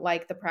 like don't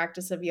like the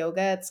practice of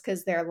yoga, it's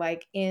because they're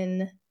like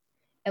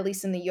at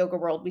least in the yoga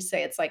world, we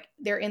say it's like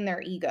they're in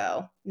their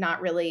ego,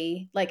 not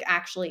really like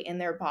actually in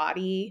their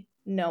body,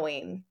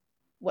 knowing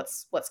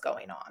what's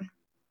going on.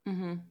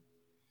 Mm-hmm.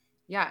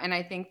 Yeah. And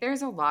I think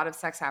there's a lot of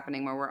sex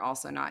happening where we're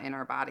also not in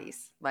our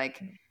bodies.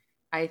 Like,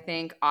 I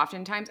think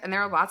oftentimes, and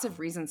there are lots of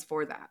reasons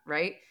for that,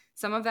 right?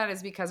 Some of that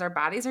is because our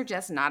bodies are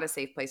just not a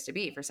safe place to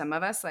be. For some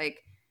of us,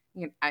 like,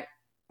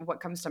 what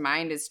comes to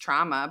mind is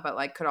trauma, but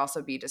like could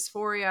also be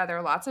dysphoria. There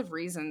are lots of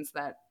reasons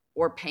that,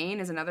 or pain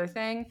is another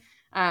thing,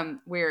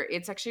 where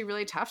it's actually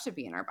really tough to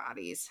be in our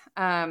bodies.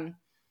 And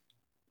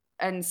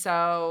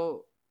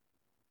so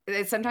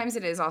sometimes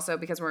it is also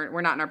because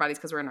we're not in our bodies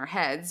because we're in our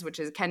heads, which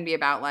can be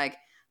about like,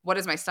 what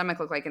does my stomach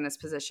look like in this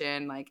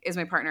position? Like, is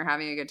my partner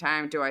having a good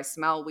time? Do I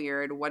smell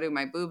weird? What do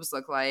my boobs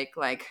look like?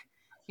 Like,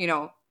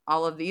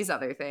 all of these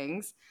other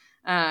things.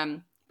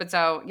 But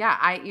so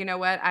yeah, you know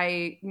what,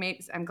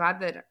 I'm glad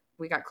that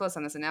we got close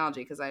on this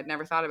analogy because I had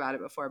never thought about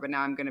it before, but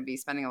now I'm going to be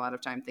spending a lot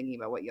of time thinking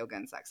about what yoga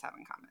and sex have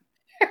in common.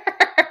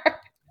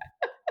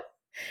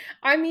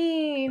 I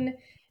mean,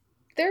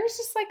 there's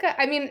just like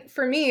I mean,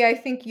 for me, I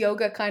think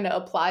yoga kind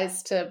of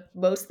applies to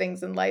most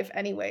things in life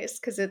anyways,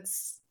 because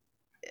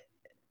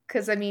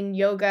I mean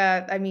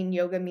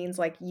yoga means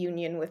like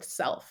union with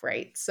self,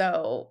 right?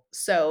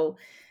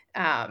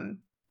 Um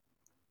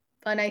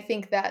and I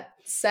think that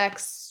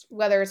sex,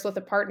 whether it's with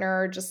a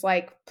partner or just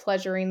like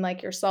pleasuring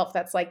like yourself,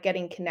 that's like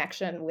getting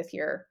connection with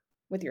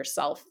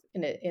yourself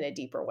in a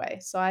deeper way.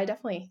 So I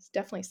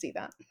definitely see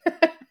that.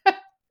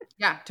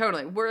 Yeah,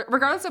 totally.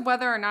 Regardless of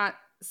whether or not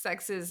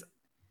sex is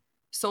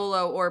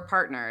solo or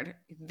partnered,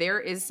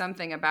 there is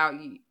something about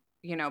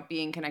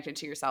being connected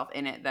to yourself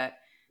in it that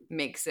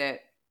makes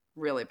it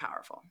really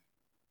powerful.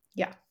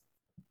 Yeah,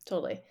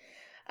 totally.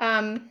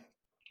 Um,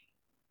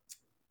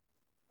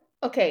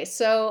 okay,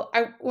 so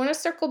I want to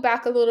circle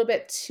back a little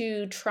bit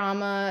to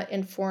trauma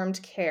informed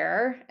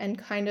care and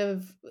kind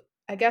of,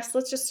 I guess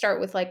let's just start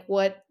with like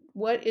what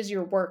is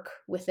your work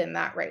within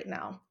that right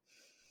now?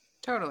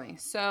 Totally.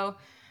 So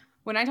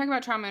when I talk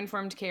about trauma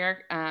informed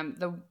care,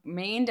 the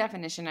main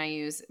definition I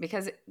use,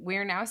 because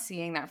we're now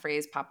seeing that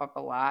phrase pop up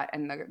a lot,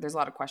 and there's a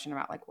lot of question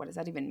about like, what does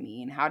that even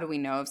mean? How do we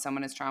know if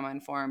someone is trauma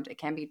informed? It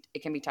can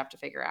be tough to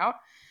figure out.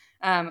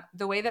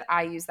 The way that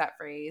I use that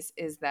phrase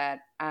is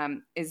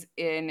is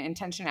in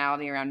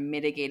intentionality around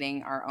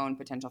mitigating our own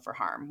potential for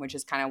harm, which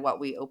is kind of what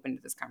we opened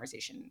this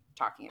conversation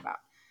talking about.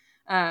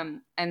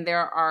 And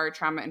there are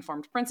trauma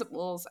informed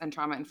principles and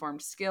trauma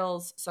informed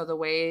skills. So the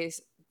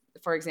ways,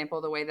 for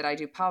example, the way that I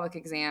do pelvic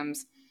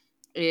exams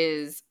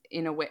is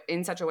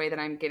in such a way that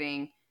I'm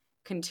getting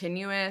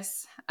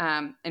continuous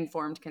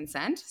informed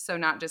consent. So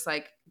not just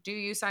like, do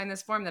you sign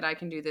this form that I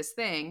can do this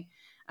thing,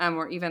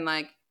 or even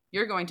like,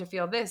 you're going to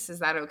feel this. Is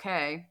that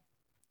okay?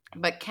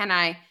 But can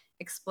I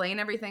explain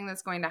everything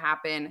that's going to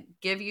happen,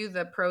 give you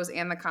the pros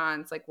and the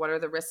cons, like what are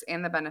the risks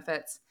and the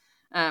benefits,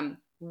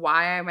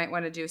 why I might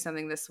want to do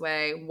something this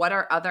way, what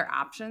our other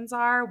options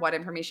are, what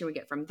information we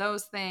get from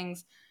those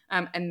things,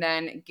 and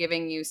then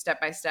giving you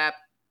step by step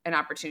an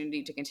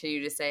opportunity to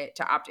continue to say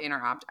to opt in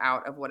or opt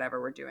out of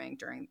whatever we're doing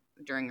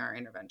during our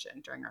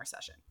intervention, during our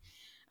session.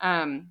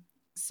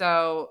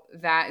 So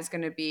that is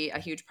going to be a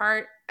huge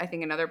part. I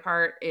think another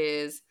part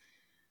is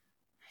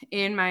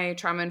in my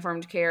trauma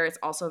informed care, it's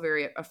also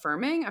very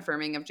affirming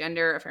of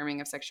gender,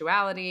 affirming of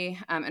sexuality,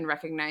 and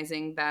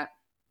recognizing that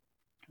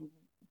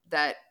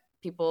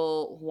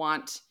people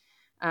want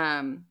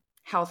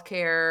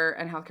healthcare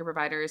and healthcare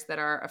providers that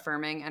are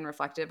affirming and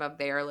reflective of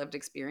their lived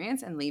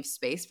experience and leave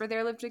space for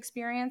their lived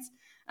experience.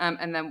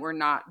 And then we're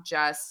not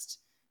just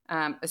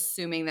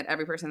assuming that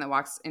every person that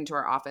walks into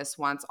our office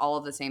wants all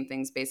of the same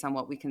things based on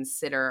what we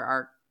consider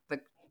are the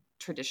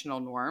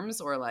traditional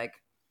norms, or like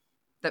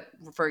that,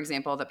 for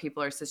example, that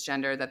people are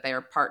cisgender, that they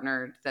are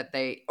partnered, that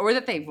they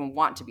even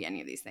want to be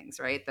any of these things,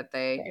 right? That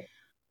they Right.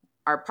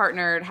 are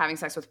partnered, having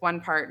sex with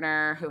one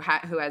partner who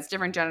has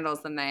different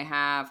genitals than they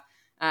have,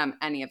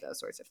 any of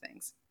those sorts of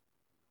things.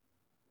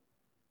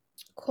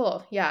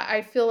 Cool. Yeah,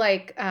 I feel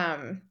like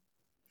I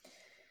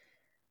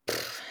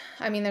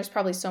mean there's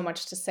probably so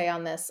much to say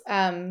on this.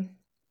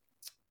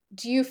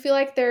 Do you feel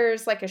like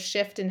there's like a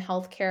shift in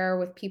healthcare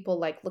with people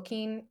like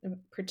looking,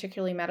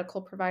 particularly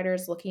medical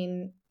providers,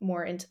 looking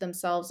more into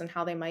themselves and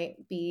how they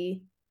might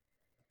be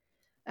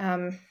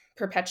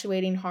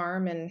perpetuating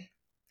harm and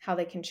how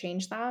they can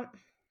change that?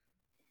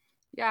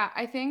 Yeah,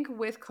 I think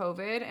with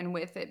COVID and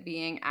with it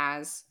being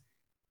as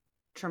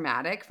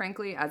traumatic,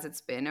 frankly, as it's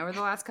been over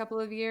the last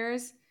couple of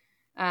years,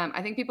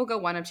 I think people go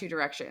one of two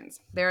directions.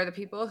 There are the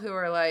people who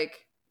are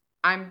like,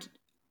 I'm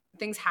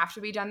things have to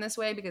be done this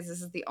way because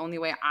this is the only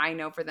way I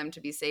know for them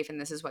to be safe,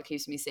 and this is what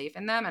keeps me safe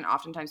in them. And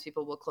oftentimes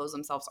people will close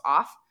themselves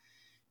off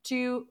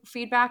to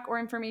feedback or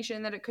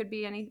information that it could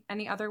be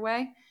any other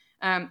way.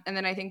 And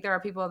then I think there are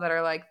people that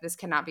are like, this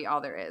cannot be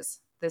all there is.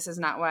 This is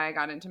not why I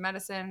got into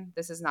medicine.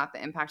 This is not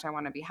the impact I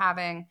want to be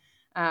having.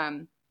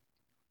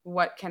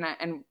 What can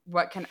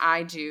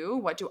I do?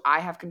 What do I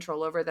have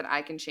control over that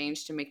I can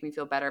change to make me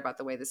feel better about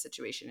the way the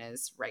situation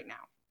is right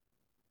now?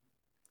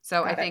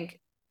 So I Got it.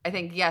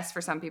 think yes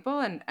for some people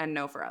and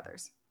no for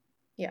others.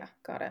 Yeah,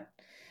 got it.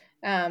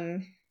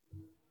 Um,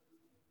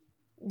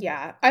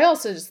 yeah, I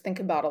also just think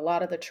about a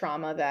lot of the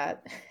trauma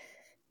that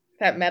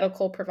that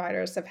medical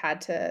providers have had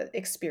to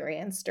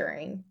experience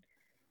during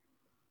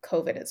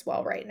COVID as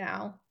well right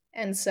now.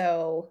 And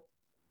so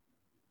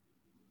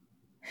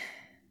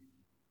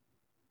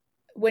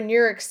when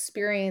you're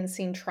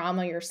experiencing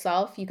trauma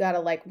yourself, you got to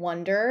like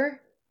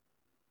wonder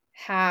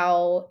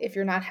how, if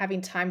you're not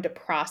having time to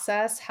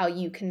process, how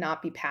you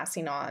cannot be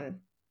passing on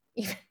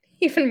even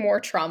even more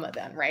trauma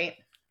then, right?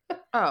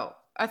 Oh,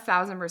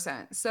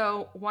 1,000%.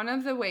 So one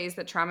of the ways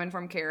that trauma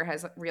informed care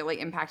has really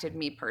impacted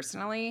me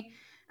personally,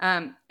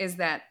 is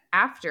that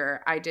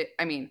after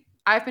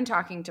I've been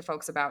talking to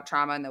folks about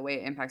trauma and the way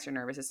it impacts your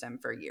nervous system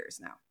for years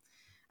now.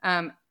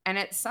 And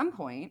at some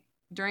point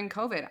during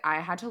COVID, I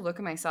had to look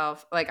at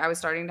myself, like I was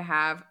starting to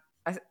have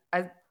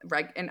an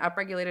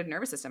upregulated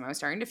nervous system. I was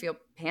starting to feel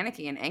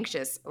panicky and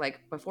anxious,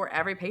 like before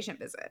every patient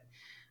visit.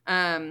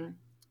 Um,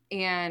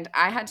 and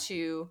I had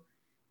to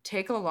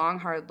take a long,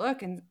 hard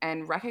look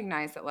and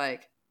recognize that,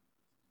 like,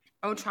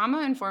 oh,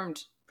 trauma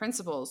informed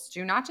principles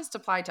do not just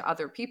apply to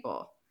other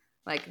people,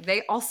 like,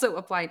 they also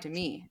apply to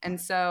me.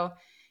 And so,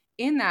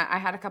 in that, I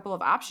had a couple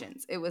of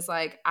options. It was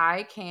like,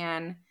 I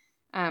can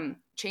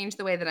change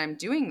the way that I'm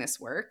doing this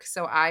work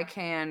so I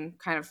can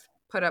kind of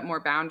put up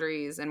more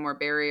boundaries and more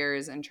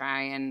barriers and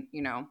try and,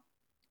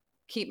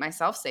 keep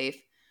myself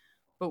safe.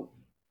 But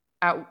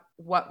at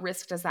what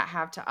risk does that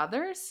have to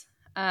others?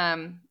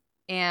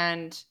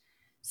 And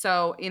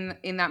So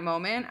in that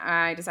moment,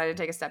 I decided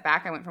to take a step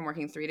back. I went from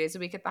working 3 days a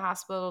week at the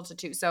hospital to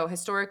two. So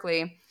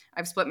historically,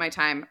 I've split my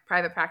time: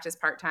 private practice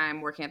part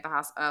time, working at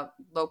the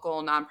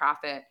local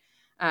nonprofit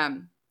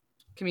um,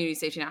 community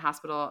safety net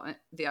hospital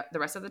the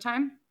rest of the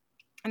time.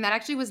 And that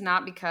actually was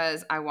not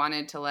because I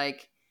wanted to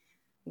like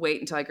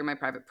wait until I grew my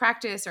private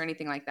practice or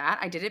anything like that.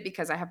 I did it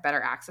because I have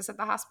better access at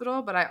the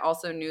hospital, but I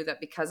also knew that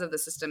because of the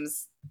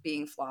systems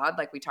being flawed,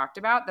 like we talked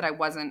about, that I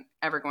wasn't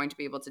ever going to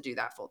be able to do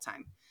that full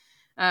time.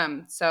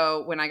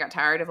 So when I got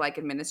tired of like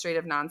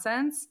administrative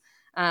nonsense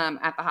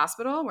at the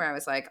hospital, where I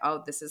was like,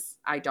 oh,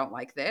 I don't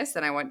like this,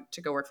 and I went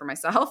to go work for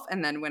myself.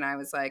 And then when I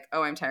was like,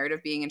 oh, I'm tired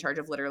of being in charge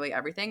of literally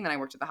everything, then I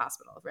worked at the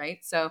hospital, right?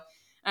 So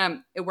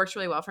it worked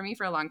really well for me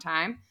for a long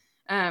time.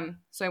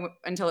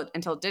 Until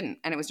it didn't,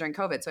 and it was during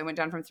COVID. So I went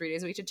down from 3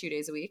 days a week to 2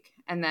 days a week,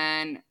 and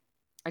then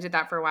I did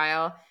that for a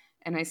while.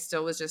 And I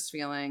still was just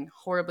feeling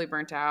horribly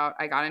burnt out.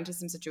 I got into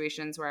some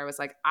situations where I was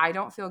like, I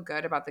don't feel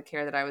good about the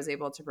care that I was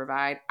able to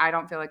provide. I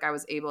don't feel like I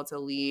was able to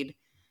lead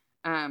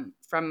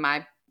from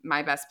my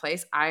best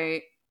place.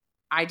 I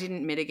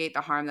didn't mitigate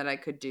the harm that I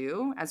could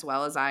do as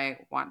well as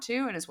I want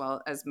to, and as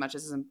well as much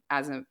as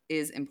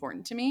is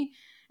important to me.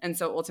 And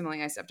so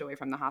ultimately, I stepped away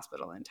from the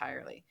hospital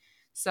entirely.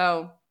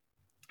 So,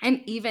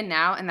 and even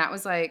now, and that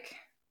was like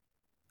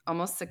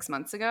almost 6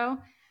 months ago,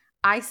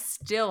 I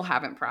still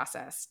haven't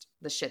processed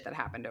the shit that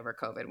happened over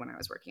COVID when I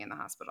was working in the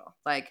hospital.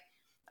 Like,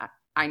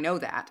 I know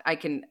that I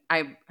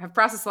have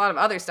processed a lot of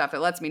other stuff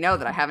that lets me know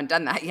that I haven't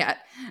done that yet.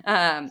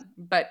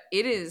 But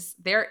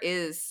there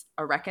is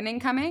a reckoning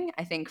coming,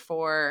 I think,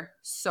 for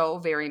so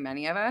very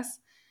many of us.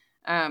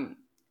 And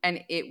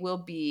it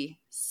will be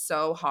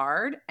so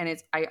hard.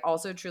 And I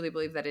also truly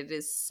believe that it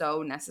is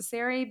so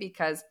necessary,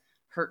 because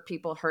hurt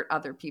people hurt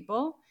other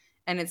people.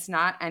 And it's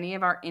not any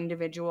of our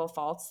individual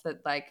faults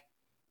that like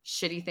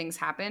shitty things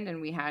happened,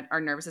 and our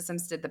nervous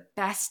systems did the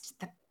best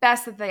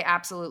that they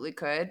absolutely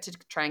could to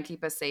try and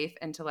keep us safe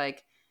and to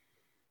like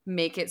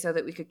make it so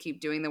that we could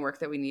keep doing the work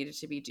that we needed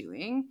to be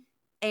doing.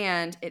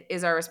 And it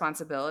is our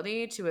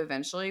responsibility to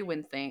eventually,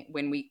 when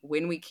we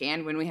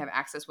have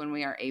access, when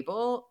we are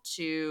able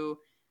to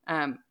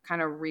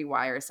kind of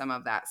rewire some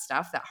of that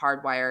stuff that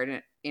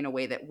hardwired in a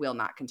way that will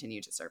not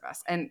continue to serve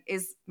us and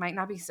might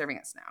not be serving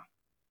us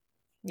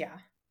now.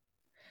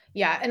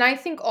 Yeah. And I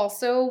think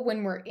also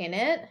when we're in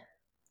it,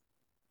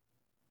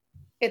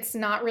 it's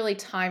not really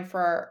time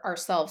for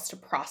ourselves to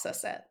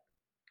process it,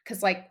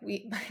 because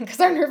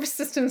our nervous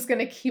system is going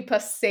to keep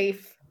us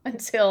safe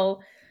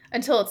until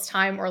it's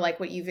time, or like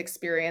what you've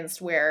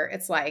experienced, where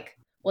it's like,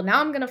 well, now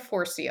I'm going to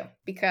force you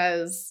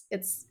because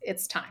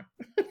it's time.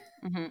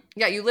 Mm-hmm.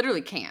 Yeah, you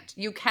literally can't.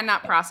 You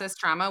cannot process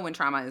trauma when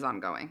trauma is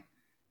ongoing.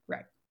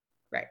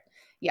 Right.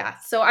 Yeah.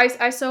 So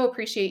I so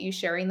appreciate you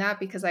sharing that,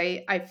 because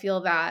I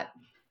feel that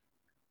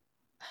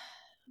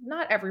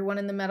not everyone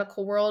in the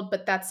medical world,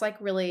 but that's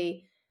like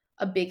really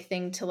a big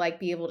thing to like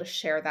be able to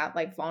share that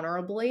like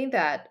vulnerably,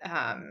 that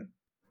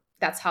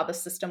that's how the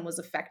system was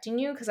affecting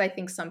you. Because I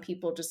think some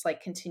people just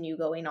like continue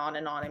going on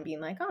and being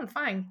like, oh, I'm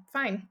fine,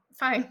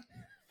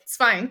 it's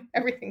fine,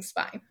 everything's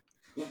fine.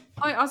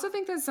 I also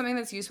think that something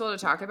that's useful to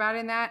talk about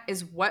in that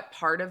is what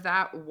part of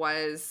that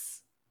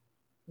was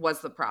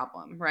the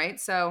problem, right?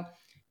 So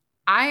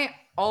I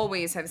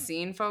always have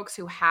seen folks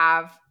who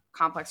have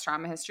complex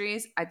trauma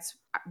histories. It's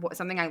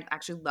something I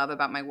actually love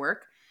about my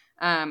work.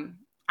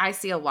 I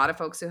see a lot of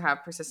folks who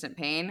have persistent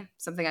pain,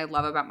 something I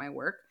love about my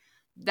work.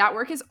 That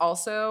work is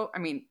also, I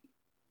mean,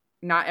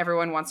 not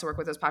everyone wants to work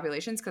with those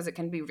populations because it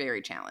can be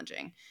very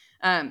challenging.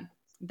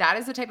 That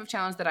is the type of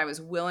challenge that I was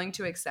willing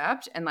to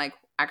accept, and like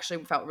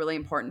actually felt really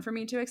important for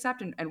me to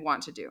accept and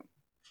want to do.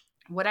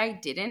 What I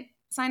didn't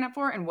sign up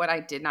for and what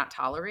I did not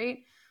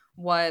tolerate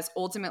was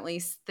ultimately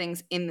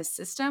things in the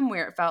system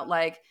where it felt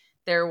like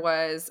there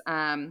was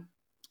a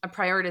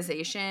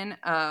prioritization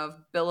of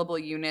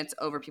billable units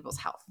over people's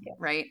health,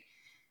 right?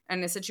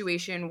 And a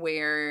situation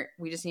where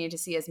we just needed to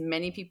see as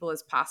many people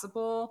as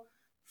possible,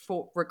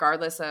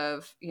 regardless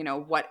of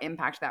what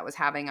impact that was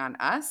having on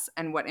us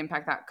and what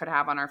impact that could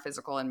have on our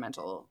physical and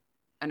mental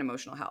and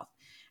emotional health.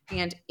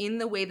 And in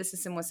the way the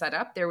system was set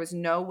up, there was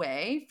no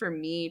way for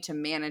me to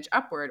manage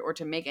upward or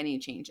to make any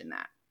change in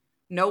that.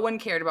 No one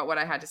cared about what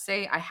I had to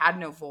say. I had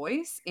no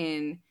voice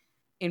in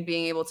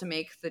being able to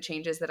make the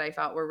changes that I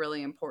felt were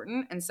really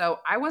important. And so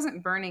I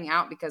wasn't burning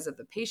out because of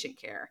the patient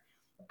care.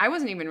 I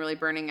wasn't even really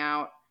burning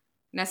out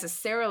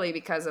necessarily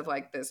because of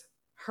like this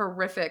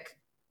horrific,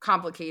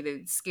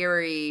 complicated,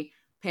 scary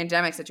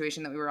pandemic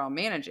situation that we were all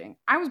managing.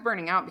 I was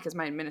burning out because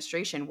my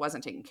administration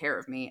wasn't taking care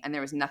of me and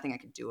there was nothing I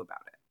could do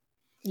about it.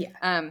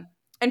 Yeah.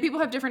 And people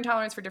have different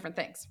tolerance for different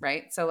things,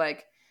 right? So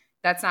like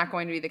that's not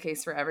going to be the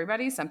case for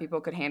everybody. Some people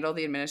could handle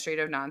the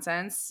administrative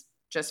nonsense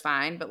just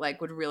fine, but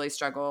like would really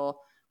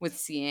struggle with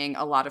seeing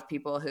a lot of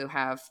people who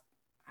have,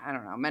 I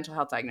don't know, mental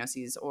health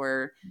diagnoses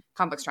or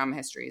complex trauma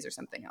histories or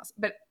something else.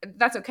 But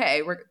that's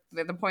okay.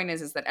 The point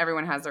is that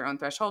everyone has their own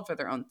threshold for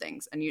their own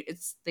things. And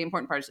it's the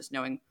important part is just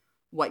knowing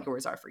what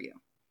yours are for you.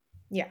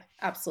 Yeah,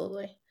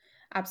 absolutely.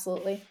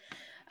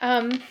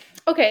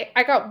 Okay,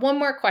 I got one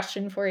more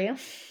question for you.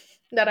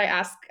 that I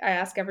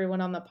ask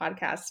everyone on the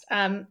podcast.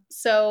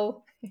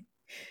 So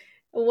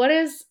what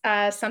is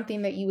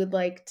something that you would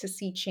like to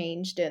see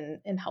changed in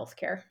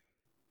healthcare?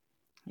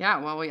 Yeah,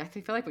 well, I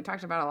feel like we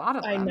talked about a lot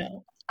of I them.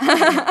 know.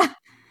 I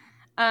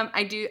know.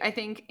 I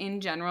think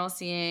in general,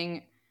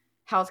 seeing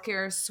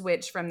healthcare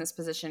switch from this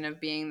position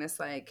of being this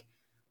like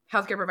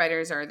healthcare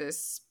providers are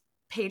this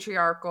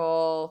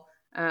patriarchal,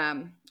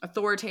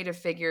 authoritative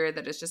figure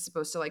that is just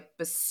supposed to like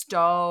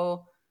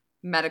bestow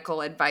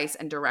medical advice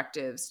and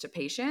directives to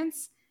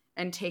patients,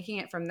 and taking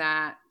it from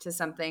that to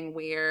something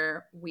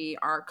where we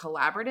are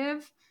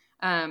collaborative,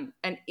 and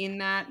in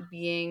that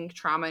being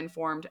trauma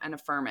informed and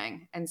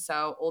affirming. And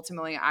so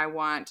ultimately, I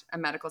want a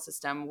medical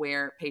system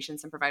where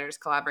patients and providers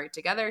collaborate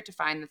together to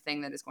find the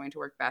thing that is going to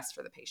work best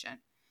for the patient,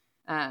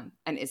 and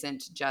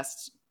isn't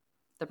just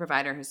the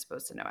provider who's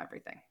supposed to know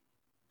everything.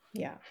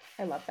 Yeah,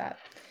 I love that.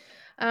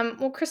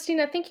 Well,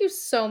 Christina, thank you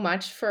so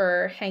much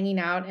for hanging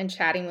out and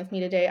chatting with me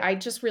today. I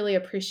just really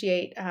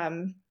appreciate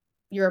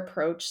your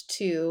approach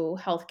to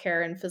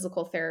healthcare and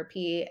physical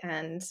therapy,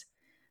 and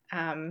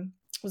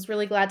was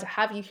really glad to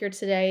have you here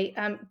today.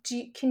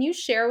 Can you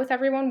share with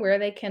everyone where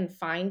they can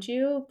find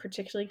you,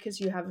 particularly because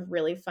you have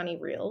really funny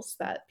reels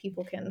that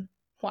people can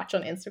watch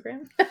on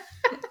Instagram?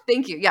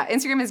 Thank you. Yeah,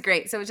 Instagram is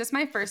great. So it's just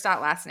my first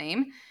dot last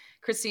name,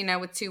 Christina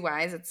with 2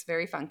 Y's. It's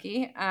very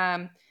funky.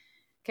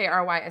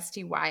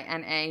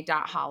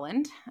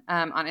 KRYSTYNA.Holland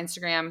on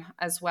Instagram,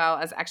 as well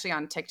as actually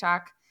on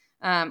TikTok.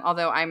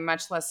 Although I'm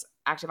much less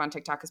active on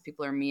TikTok because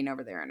people are mean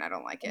over there and I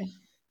don't like it.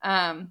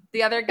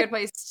 The other good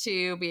place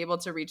to be able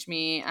to reach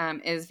me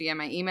is via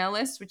my email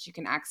list, which you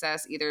can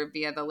access either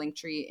via the link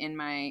tree in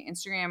my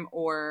Instagram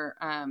or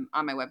on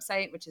my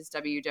website, which is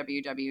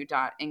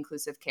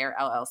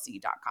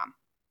www.inclusivecarellc.com.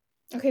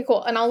 Okay,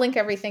 cool. And I'll link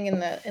everything in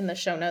the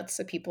show notes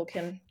so people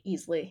can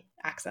easily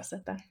access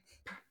it then.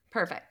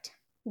 Perfect.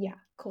 Yeah,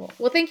 cool.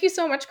 Well, thank you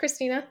so much,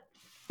 Christina.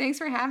 Thanks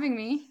for having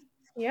me.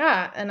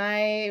 Yeah, and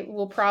I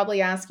will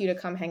probably ask you to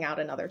come hang out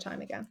another time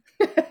again.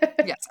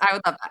 Yes, I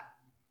would love that.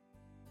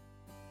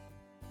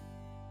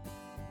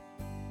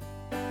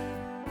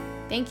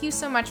 Thank you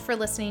so much for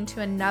listening to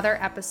another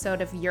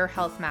episode of Your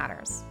Health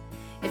Matters.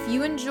 If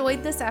you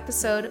enjoyed this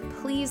episode,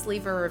 please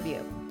leave a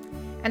review.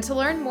 And to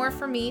learn more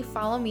from me,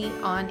 follow me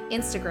on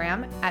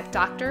Instagram at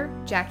Dr.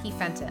 Jackie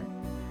Fenton.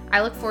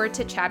 I look forward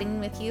to chatting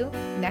with you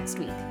next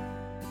week.